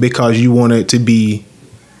because you want it to be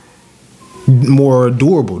more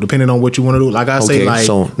durable, depending on what you want to do. Like I say, like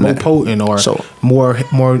more potent or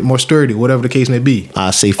more sturdy, whatever the case may be. I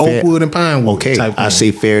say fair. Oak wood and pine wood. Okay, type I thing.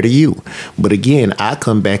 say fair to you, but again, I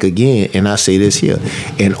come back again and I say this here: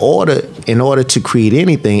 in order to create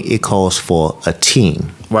anything, it calls for a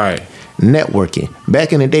team. Right. Networking.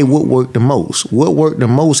 Back in the day, what worked the most? What worked the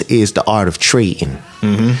most is the art of trading.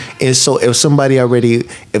 And so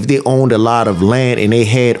if they owned a lot of land and they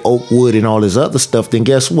had oak wood and all this other stuff, then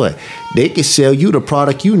guess what? They can sell you the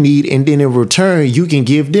product you need, and then in return, you can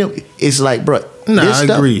give them. It's like, bro,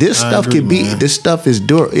 this stuff is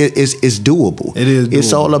doable. It is doable.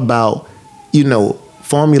 It's all about, you know,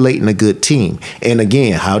 formulating a good team. And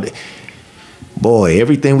again,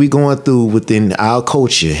 everything we going through within our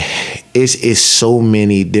culture is so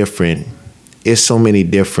many different. It's so many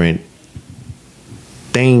different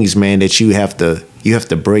things, man, that you have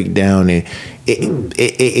to break down, and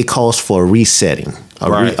it calls for a resetting,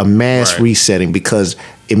 a mass resetting, because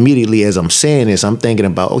immediately as I'm saying this, I'm thinking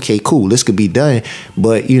about, okay, cool, this could be done,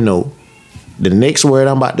 but you know, the next word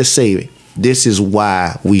I'm about to say, this is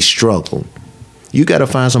why we struggle. You got to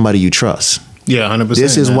find somebody you trust. Yeah, 100%.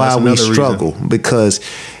 This is why we struggle, because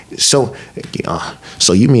so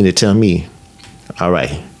you mean to tell me, all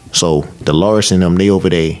right, so Dolores and them, they over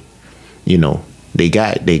there, you know, they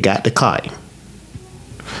got the car.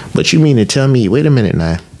 But you mean to tell me, wait a minute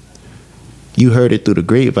now, you heard it through the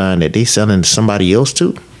grapevine that they selling to somebody else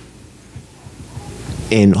too?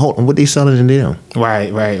 And hold on, what they selling to them?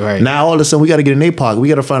 Right. Now all of a sudden we got to get in their pocket. We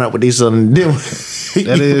got to find out what they selling to them.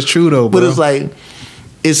 That is true though, bro. But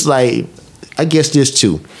it's like, I guess this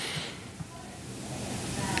too.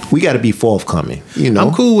 We got to be forthcoming, you know.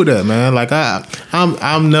 I'm cool with that, man. Like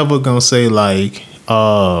I'm never gonna say like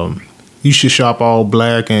you should shop all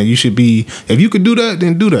black and you should be, if you could do that,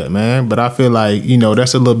 then do that, man. But I feel like, you know,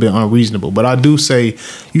 that's a little bit unreasonable. But I do say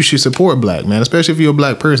you should support black, man, especially if you're a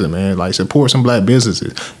black person, man. Like, support some black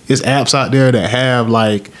businesses. There's apps out there that have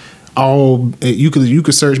like you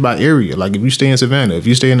could search by area. Like, if you stay in Savannah, if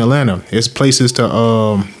you stay in Atlanta, it's places to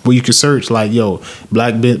where you could search like, yo,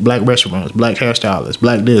 black restaurants, black hairstylists,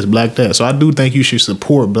 black this, black that. So I do think you should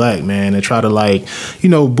support black, man, and try to, like, you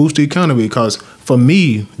know, boost the economy. Because for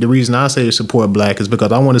me, the reason I say support black is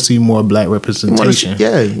because I want to see more black representation.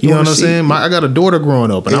 You know what I'm saying? I got a daughter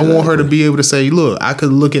growing up, and I want her to be able to say, look, I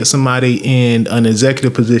could look at somebody in an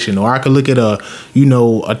executive position, or I could look at a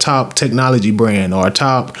top technology brand, or a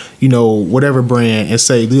top, you know, whatever brand, and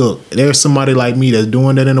say, look, there's somebody like me that's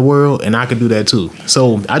doing that in the world, and I could do that too.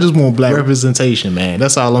 So I just want black representation, man.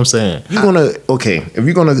 That's all I'm saying. If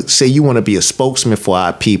you're gonna say you want to be a spokesman for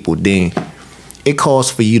our people, then it calls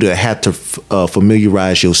for you to have to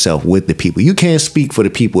familiarize yourself with the people. You can't speak for the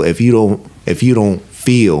people if you don't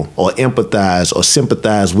feel or empathize or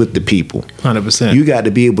sympathize with the people. 100%. You got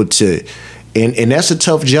to be able to, and that's a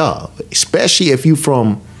tough job, especially if you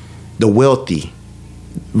from the wealthy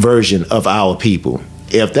version of our people.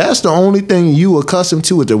 If that's the only thing you accustomed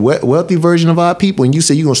to is the wealthy version of our people, and you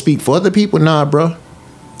say you're gonna speak for other people, nah, bro.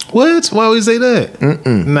 What? Why would you say that?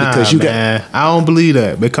 Nah, because man, I don't believe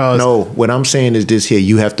that. Because no, what I'm saying is this here: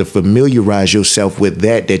 you have to familiarize yourself with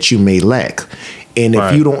that you may lack. And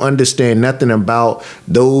if you don't understand nothing about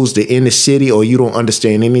the inner city, or you don't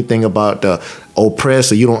understand anything about the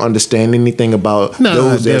oppressed, or you don't understand anything about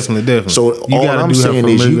those, definitely. So all I'm saying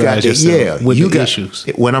is you got to, issues.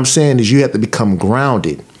 What I'm saying is you have to become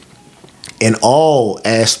grounded in all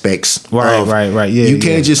aspects. Right. Yeah, you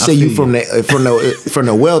can't just say you from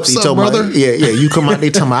the wealthy. What's up, brother? You come out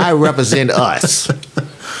there talking about, I represent us.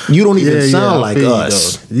 You don't even sound like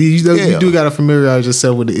us. You do got to familiarize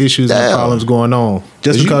yourself with the issues and problems going on.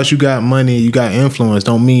 Just because you got money, you got influence,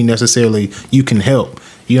 don't mean necessarily you can help.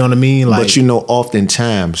 You know what I mean? Like, but you know,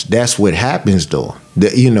 oftentimes that's what happens, though.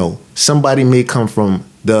 Somebody may come from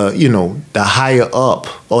the higher up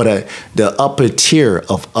or the upper tier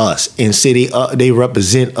of us and say they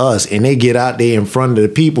represent us and they get out there in front of the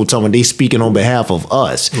people talking they speaking on behalf of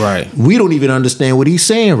us. Right. We don't even understand what he's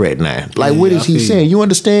saying right now. Like, what is he saying? You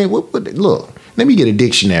understand? What, look, let me get a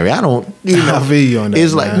dictionary. I don't, I feel you on that,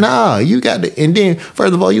 it's like, nah, you got to, and then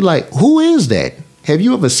first of all, you like, who is that? Have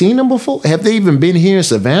you ever seen them before? Have they even been here in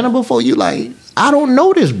Savannah before? You like, I don't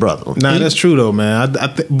know this brother. Nah, that's true though, man.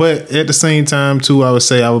 But at the same time, too, I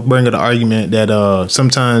would bring up the argument that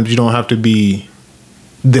sometimes you don't have to be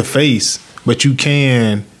the face, but you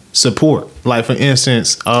can support. Like, for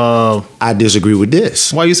instance, I disagree with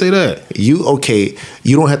this. Why you say that? You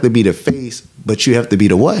don't have to be the face, but you have to be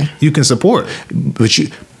the what? You can support. But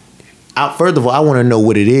first of all, I want to know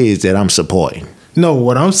what it is that I'm supporting. No,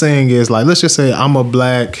 what I'm saying is, like, let's just say I'm a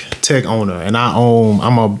black tech owner and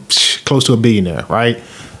I'm close to a billionaire, right?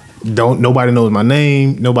 Nobody knows my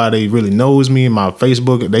name. Nobody really knows me. My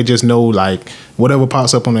Facebook, they just know like whatever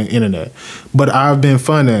pops up on the internet. But I've been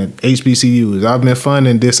funding HBCUs. I've been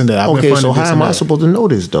funding this and that. Okay, so how am I supposed to know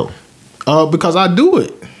this though? Because I do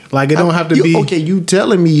it. Like, it don't have to be. Okay, you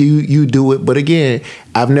telling me you do it, but again,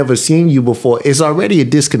 I've never seen you before. It's already a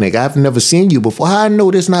disconnect. I've never seen you before. How I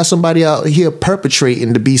know there's not somebody out here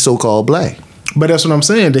perpetrating to be so-called black? But that's what I'm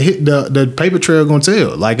saying. The paper trail gonna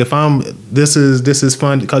tell. Like, if this is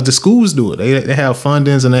fun because the schools do it. They have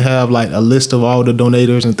fundings and they have like a list of all the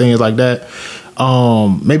donators and things like that.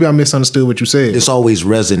 Maybe I misunderstood what you said. This always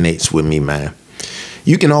resonates with me, man.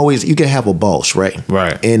 You can have a boss, right?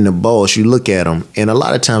 Right. And the boss, you look at them, and a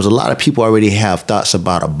lot of times, a lot of people already have thoughts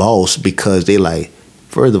about a boss because they like,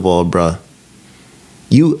 first of all, bro,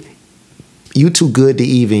 you too good to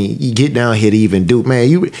even get down here to even do, man.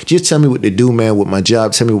 You just tell me what to do, man. With my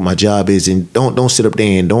job, tell me what my job is, and don't sit up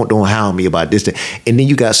there and don't hound me about this. And then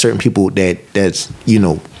you got certain people that's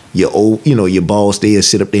your boss. They'll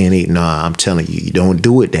sit up there and nah, I'm telling you, you don't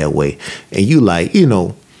do it that way. And you like,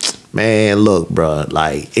 man, look, bro,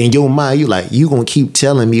 like, in your mind, you like, you gonna keep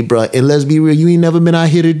telling me, bro, and let's be real, you ain't never been out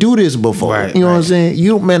here to do this before. Right, you know what I'm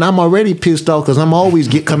saying? Man, I'm already pissed off because I'm always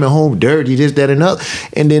coming home dirty, this, that, and other.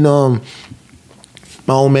 And then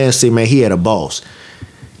my old man said, man, he had a boss.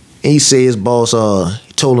 And he said his boss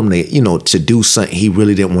told him to do something he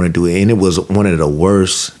really didn't want to do. And it was one of the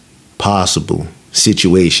worst possible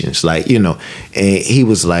situations. Like, and he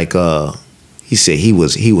was like, he said he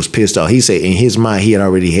was pissed off. He said in his mind he had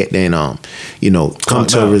already had come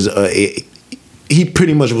to he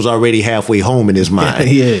pretty much was already halfway home in his mind.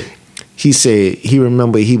 Yeah. He said he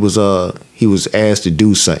remember he was asked to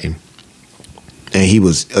do something. And he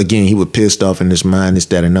was pissed off in his mind, this,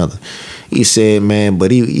 that, and other. He said, man,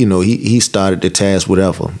 but he started the task,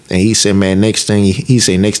 whatever. And he said, man, next thing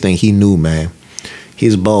he knew, man,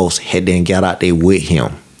 his boss had then got out there with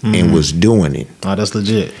him and was doing it. Oh, that's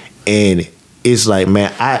legit. And it's like,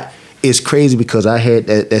 man, it's crazy because I had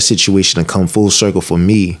that situation to come full circle for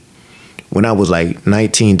me when I was like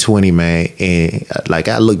 19, 20, man. And like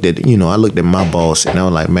I looked at my boss and I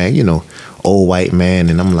was like, man, old white man.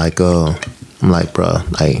 And I'm like, bro,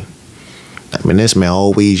 like, I mean, this man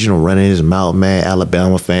always, running his mouth, man,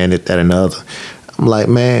 Alabama fan, that, and other. I'm like,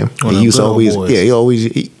 man, he used to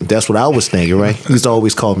always, that's what I was thinking, right? He used to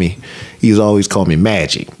always call me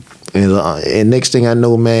Magic. And next thing I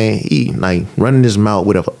know, man, he like running his mouth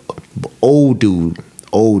with a old dude.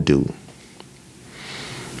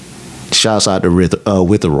 Shouts out to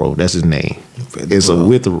Withero, that's his name. It's a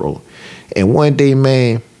Withero. And one day,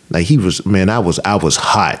 man, like I was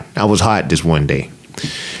hot. I was hot this one day.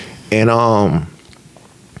 And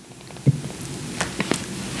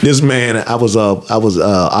this man, I was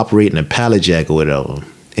operating a pallet jack or whatever.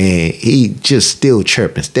 And he just still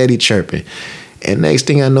chirping, steady chirping. And next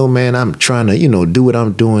thing I know, man, I'm trying to, do what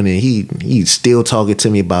I'm doing, and he's still talking to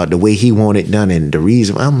me about the way he want it done and the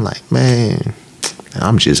reason. I'm like, man,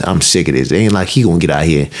 I'm sick of this. It ain't like he gonna get out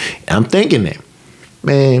here. And I'm thinking that,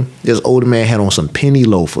 man, this older man had on some penny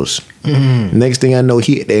loafers. Mm-hmm. Next thing I know,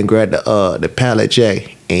 he then grabbed the pallet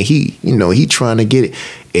jack, and he trying to get it,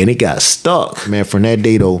 and it got stuck. Man, from that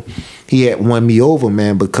day though, he had won me over,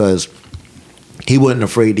 man, because he wasn't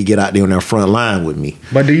afraid to get out there on that front line with me.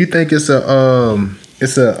 But do you think it's a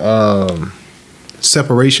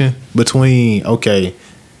separation between, okay,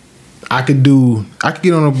 I could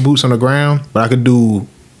get on the boots on the ground, but I could do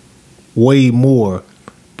way more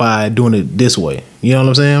by doing it this way. You know what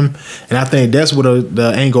I'm saying? And I think that's what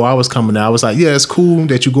the angle I was coming at. I was like, yeah, it's cool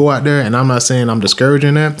that you go out there, and I'm not saying I'm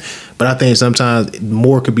discouraging that, but I think sometimes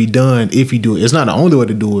more could be done if you do it. It's not the only way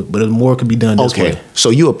to do it, but more could be done this way. So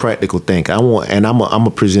you're a practical thinker. I'm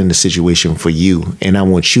gonna present the situation for you, and I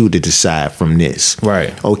want you to decide from this.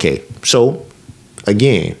 Right. Okay. So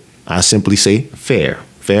again, I simply say fair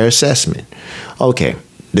assessment. Okay,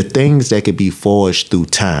 the things that could be forged through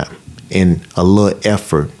time and a little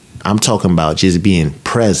effort. I'm talking about just being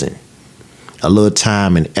present, a little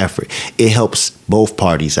time and effort. It helps both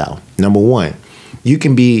parties out. Number one, you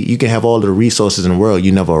can have all of the resources in the world,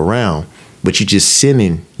 you're never around, but you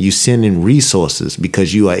sending resources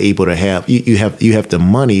because you are able to have you have the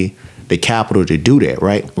money, the capital to do that,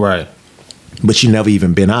 right? Right. But you never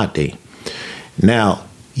even been out there. Now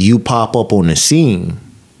you pop up on the scene,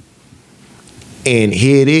 and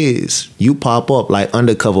here it is. You pop up like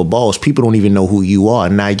undercover boss. People don't even know who you are.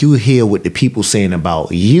 Now you hear what the people saying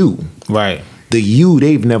about you. Right. The you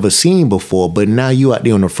they've never seen before, but now you out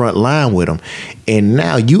there on the front line with them, and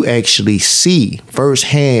now you actually see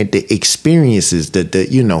firsthand the experiences,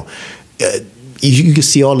 you can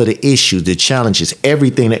see all of the issues, the challenges,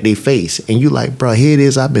 everything that they face, and you like, bro, here it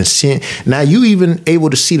is. I've been sent. Now you even able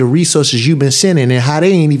to see the resources you've been sending and how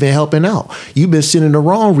they ain't even helping out. You've been sending the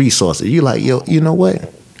wrong resources. You like, yo, you know what?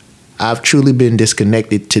 I've truly been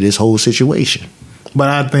disconnected to this whole situation. But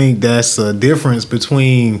I think that's a difference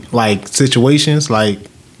between like situations, like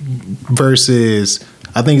versus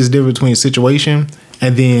I think it's different between situation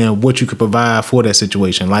and then what you could provide for that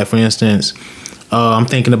situation. Like for instance, I'm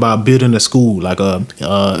thinking about building a school, like a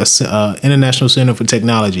International Center for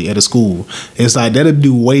Technology at a school. It's like that'll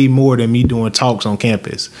do way more than me doing talks on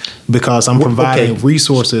campus because I'm providing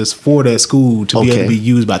resources for that school to be able to be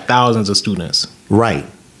used by thousands of students. Right.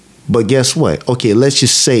 But guess what? Okay, let's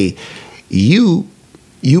just say you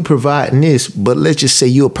providing this, but let's just say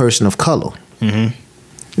you're a person of color. Mm-hmm.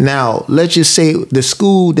 Now, let's just say the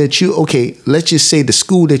school that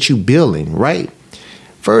you building, right?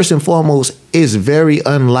 First and foremost, it's very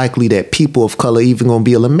unlikely that people of color even gonna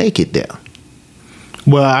be able to make it there.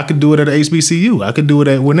 Well, I could do it at HBCU. I could do it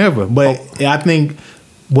at whenever. But I think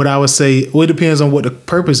what I would say, well, it depends on what the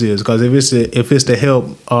purpose is. Because if it's to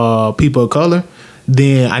help people of color,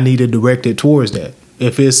 then I need to direct it towards that.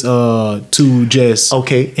 If it's to just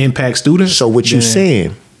impact students. So what you're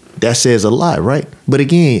saying, that says a lot, right? But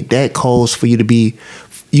again, that calls for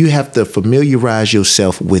you have to familiarize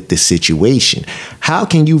yourself with the situation. How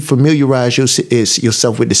can you familiarize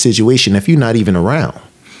yourself with the situation if you're not even around?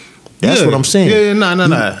 That's what I'm saying. Yeah,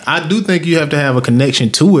 no. I do think you have to have a connection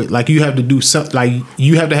to it. Like you have to do something. Like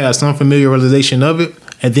you have to have some familiarization of it,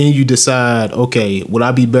 and then you decide, okay, would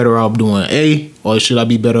I be better off doing A, or should I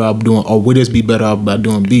be better off doing, or would this be better off by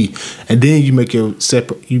doing B? And then you make your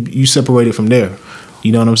you separate it from there.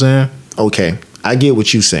 You know what I'm saying? Okay, I get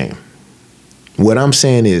what you're saying. What I'm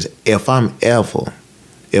saying is, if I'm ever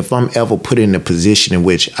put in a position in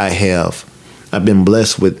which I've been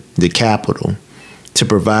blessed with the capital to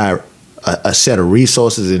provide a set of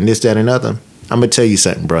resources and this, that, and other, I'm gonna tell you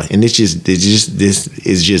something, bro. And this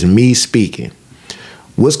is just me speaking.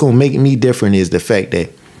 What's gonna make me different is the fact that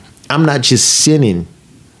I'm not just sending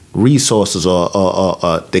resources or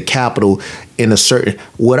the capital in a certain.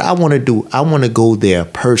 What I want to do, I want to go there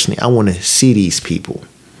personally. I want to see these people.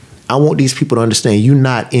 I want these people to understand you're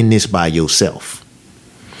not in this by yourself.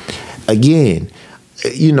 Again,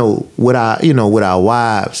 with our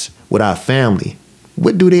wives, with our family,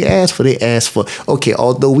 what do they ask for? They ask for, okay,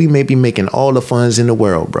 although we may be making all the funds in the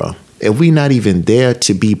world, bro, if we're not even there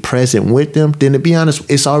to be present with them, then to be honest,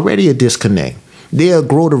 it's already a disconnect. They'll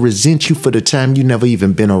grow to resent you for the time you never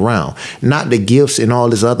even been around. Not the gifts and all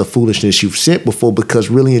this other foolishness you've sent before, because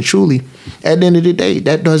really and truly, at the end of the day,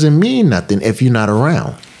 that doesn't mean nothing if you're not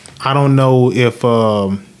around. I don't know if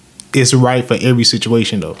it's right for every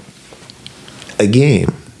situation, though.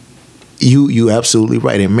 Again, you absolutely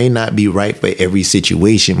right. It may not be right for every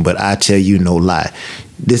situation, but I tell you no lie.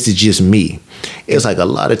 This is just me. It's like a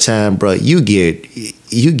lot of time, bro, you get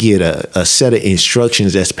a set of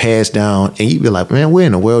instructions that's passed down, and you be like, man, where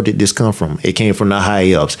in the world did this come from? It came from the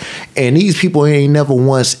high ups. And these people ain't never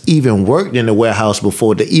once even worked in the warehouse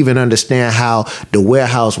before to even understand how the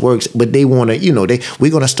warehouse works, but they want to,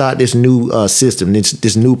 we're going to start this new system,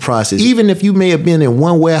 this new process. Even if you may have been in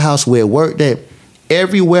one warehouse where it worked at,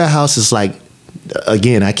 every warehouse is like,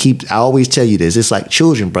 again, I always tell you this. It's like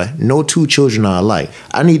children, bro. No two children are alike.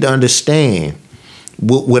 I need to understand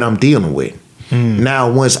what I'm dealing with.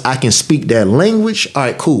 Now, once I can speak that language, all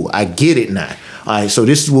right, cool. I get it now. All right, so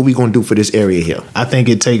this is what we're going to do for this area here. I think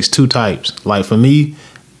it takes two types. Like for me,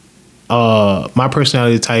 my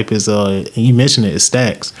personality type is, you mentioned it, is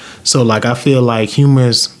stacks. So like I feel like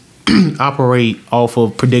humans operate off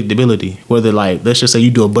of predictability. Whether like, let's just say you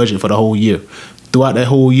do a budget for the whole year. Throughout that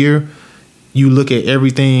whole year, you look at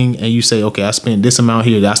everything and you say, okay, I spent this amount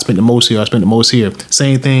here, I spent the most here, I spent the most here.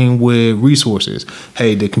 Same thing with resources.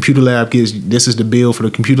 Hey, the computer lab gives, this is the bill for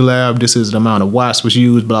the computer lab, this is the amount of watts was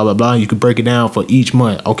used, blah, blah, blah. You could break it down for each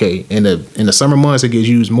month. Okay, in the summer months, it gets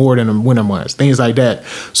used more than the winter months, things like that.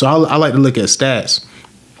 So I like to look at stats.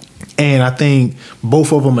 And I think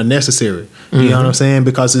both of them are necessary. You know what I'm saying?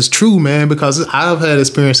 Because it's true, man. Because I've had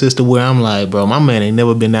experiences to where I'm like, bro, my man ain't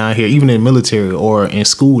never been down here, even in the military or in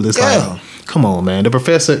school. It's like, come on, man. The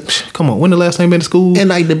professor, come on. When the last time you been to school? And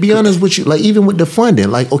like, to be honest with you, like, even with the funding,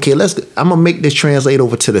 like, okay, I'm gonna make this translate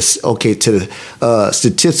over to the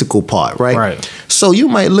statistical part, right? Right. So you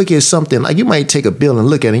might look at something, like, you might take a bill and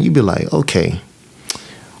look at it and you be like, okay,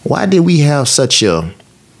 why did we have such a,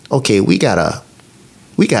 okay, we got a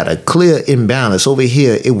clear imbalance over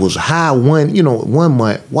here. It was high one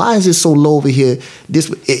month. Why is it so low over here?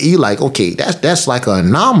 You like, okay, that's like an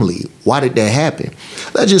anomaly. Why did that happen?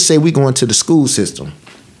 Let's just say we go into the school system.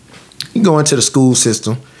 You go into the school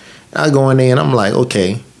system. I go in there and I'm like,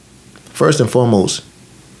 okay, first and foremost,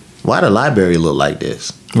 why the library look like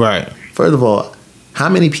this? Right. First of all, how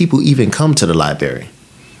many people even come to the librry?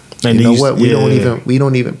 And you know what? We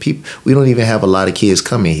don't even have a lot of kids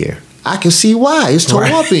coming here. I can see why. It's tore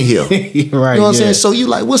up in here. Right. You know what I'm saying? So you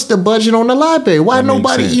like, what's the budget on the library? Why that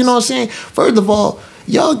nobody, you know what I'm saying? First of all,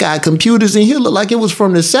 y'all got computers in here look like it was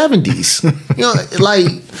from the 70s. You know, like,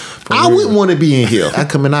 I wouldn't want to be in here. I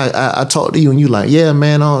come in, I talk to you and you like, yeah,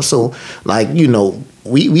 man. Also, like, you know,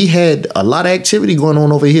 we had a lot of activity going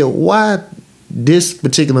on over here. Why this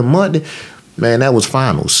particular month? Man, that was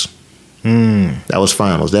finals. That was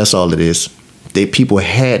finals. That's all it is. People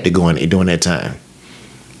had to go in there during that time.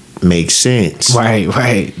 Makes sense. Right.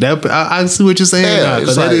 That I see what you're saying,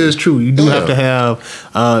 because that is true. You do have to have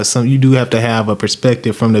you do have to have a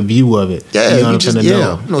perspective from the view of it. Yeah, you know what I'm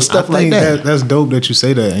saying? No, stuff like that. That's dope that you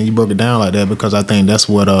say that and you broke it down like that, because I think that's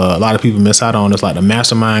what a lot of people miss out on. It's like the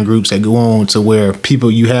mastermind groups that go on to where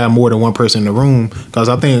you have more than one person in the room. Because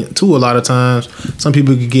I think too, a lot of times some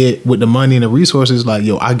people could get with the money and the resources like,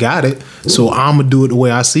 yo, I got it, so I'm gonna do it the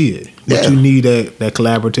way I see it. But you need that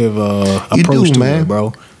collaborative approach to it,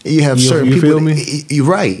 bro. You have certain people. Feel me? You're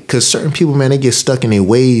right, because certain people, man, they get stuck in their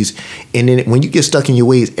ways, and then when you get stuck in your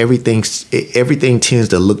ways, everything tends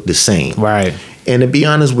to look the same. Right. And to be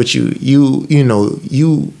honest with you,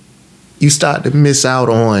 you start to miss out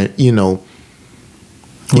on, you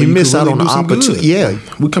miss out on the opportunity. Yeah,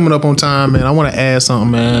 we're coming up on time, man. I want to add something,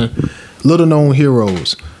 man. Little known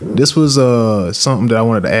heroes. This was something that I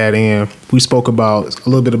wanted to add in. We spoke about a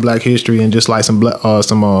little bit of Black history and just like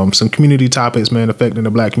some community topics, man, affecting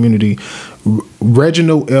the Black community.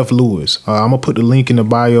 Reginald F. Lewis. I'm gonna put the link in the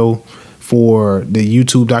bio for the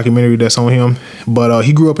YouTube documentary that's on him. But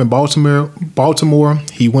he grew up in Baltimore.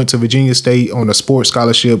 He went to Virginia State on a sports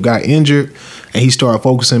scholarship, got injured, and he started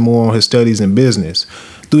focusing more on his studies and business.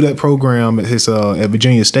 Through that program at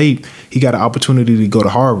Virginia State, he got an opportunity to go to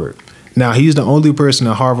Harvard. Now, he's the only person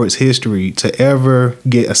in Harvard's history to ever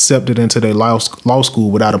get accepted into their law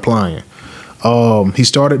school without applying. He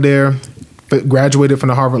started there, graduated from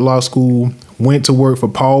the Harvard Law School, went to work for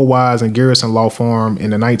Paul Wise and Garrison Law Firm in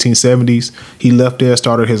the 1970s. He left there,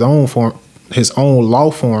 started his own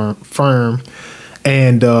law firm,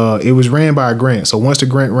 and it was ran by a grant. So once the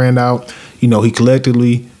grant ran out, he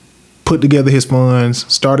collectively put together his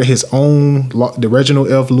funds, started his own, the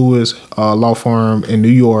Reginald F. Lewis law firm in New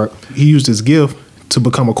York. He used his gift to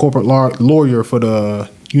become a corporate lawyer for the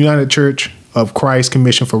United Church of Christ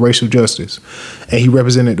Commission for Racial Justice, and he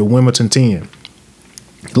represented the Wilmington 10.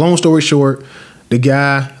 Long story short, the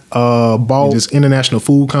guy bought this international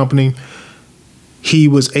food company. He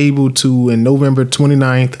was able to, in November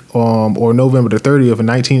 29th or November the 30th of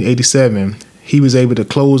 1987, he was able to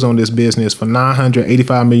close on this business for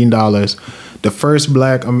 $985 million, the first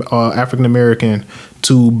Black African American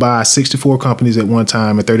to buy 64 companies at one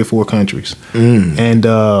time in 34 countries. And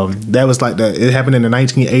that was like it happened in the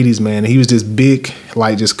 1980s, man. He was this big,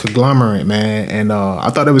 like, just conglomerate, man. And I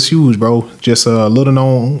thought that was huge, bro. Just little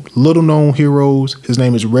known heroes. His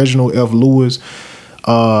name is Reginald F. Lewis.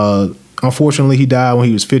 Unfortunately, he died when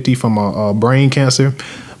he was 50 from a brain cancer.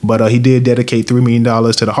 But he did dedicate $3 million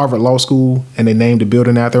to the Harvard Law School, and they named the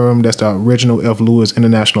building after him. That's the Reginald F. Lewis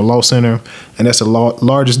International Law Center, and that's the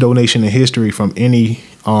largest donation in history from any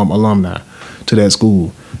alumni to that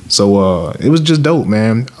school. So it was just dope,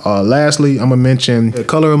 man. Lastly, I'm going to mention The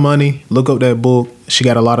Color of Money. Look up that book. She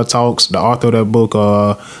got a lot of talks. The author of that book,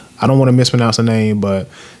 I don't want to mispronounce her name, but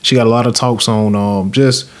she got a lot of talks on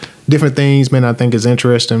just different things, man. I think is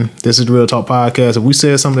interesting. This is the Real Talk Podcast. If we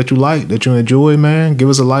said something that you like, that you enjoy, man, give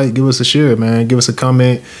us a like, give us a share, man. Give us a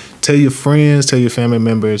comment. Tell your friends, tell your family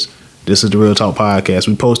members. This is the Real Talk Podcast.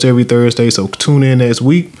 We post every Thursday, so tune in next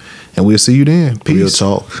week, and we'll see you then. Peace.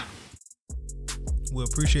 Real talk. We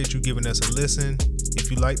appreciate you giving us a listen. If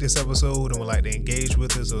you like this episode and would like to engage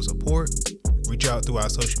with us or support, reach out through our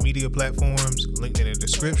social media platforms, linked in the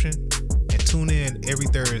description, and tune in every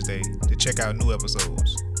Thursday to check out new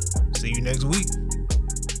episodes. See you next week.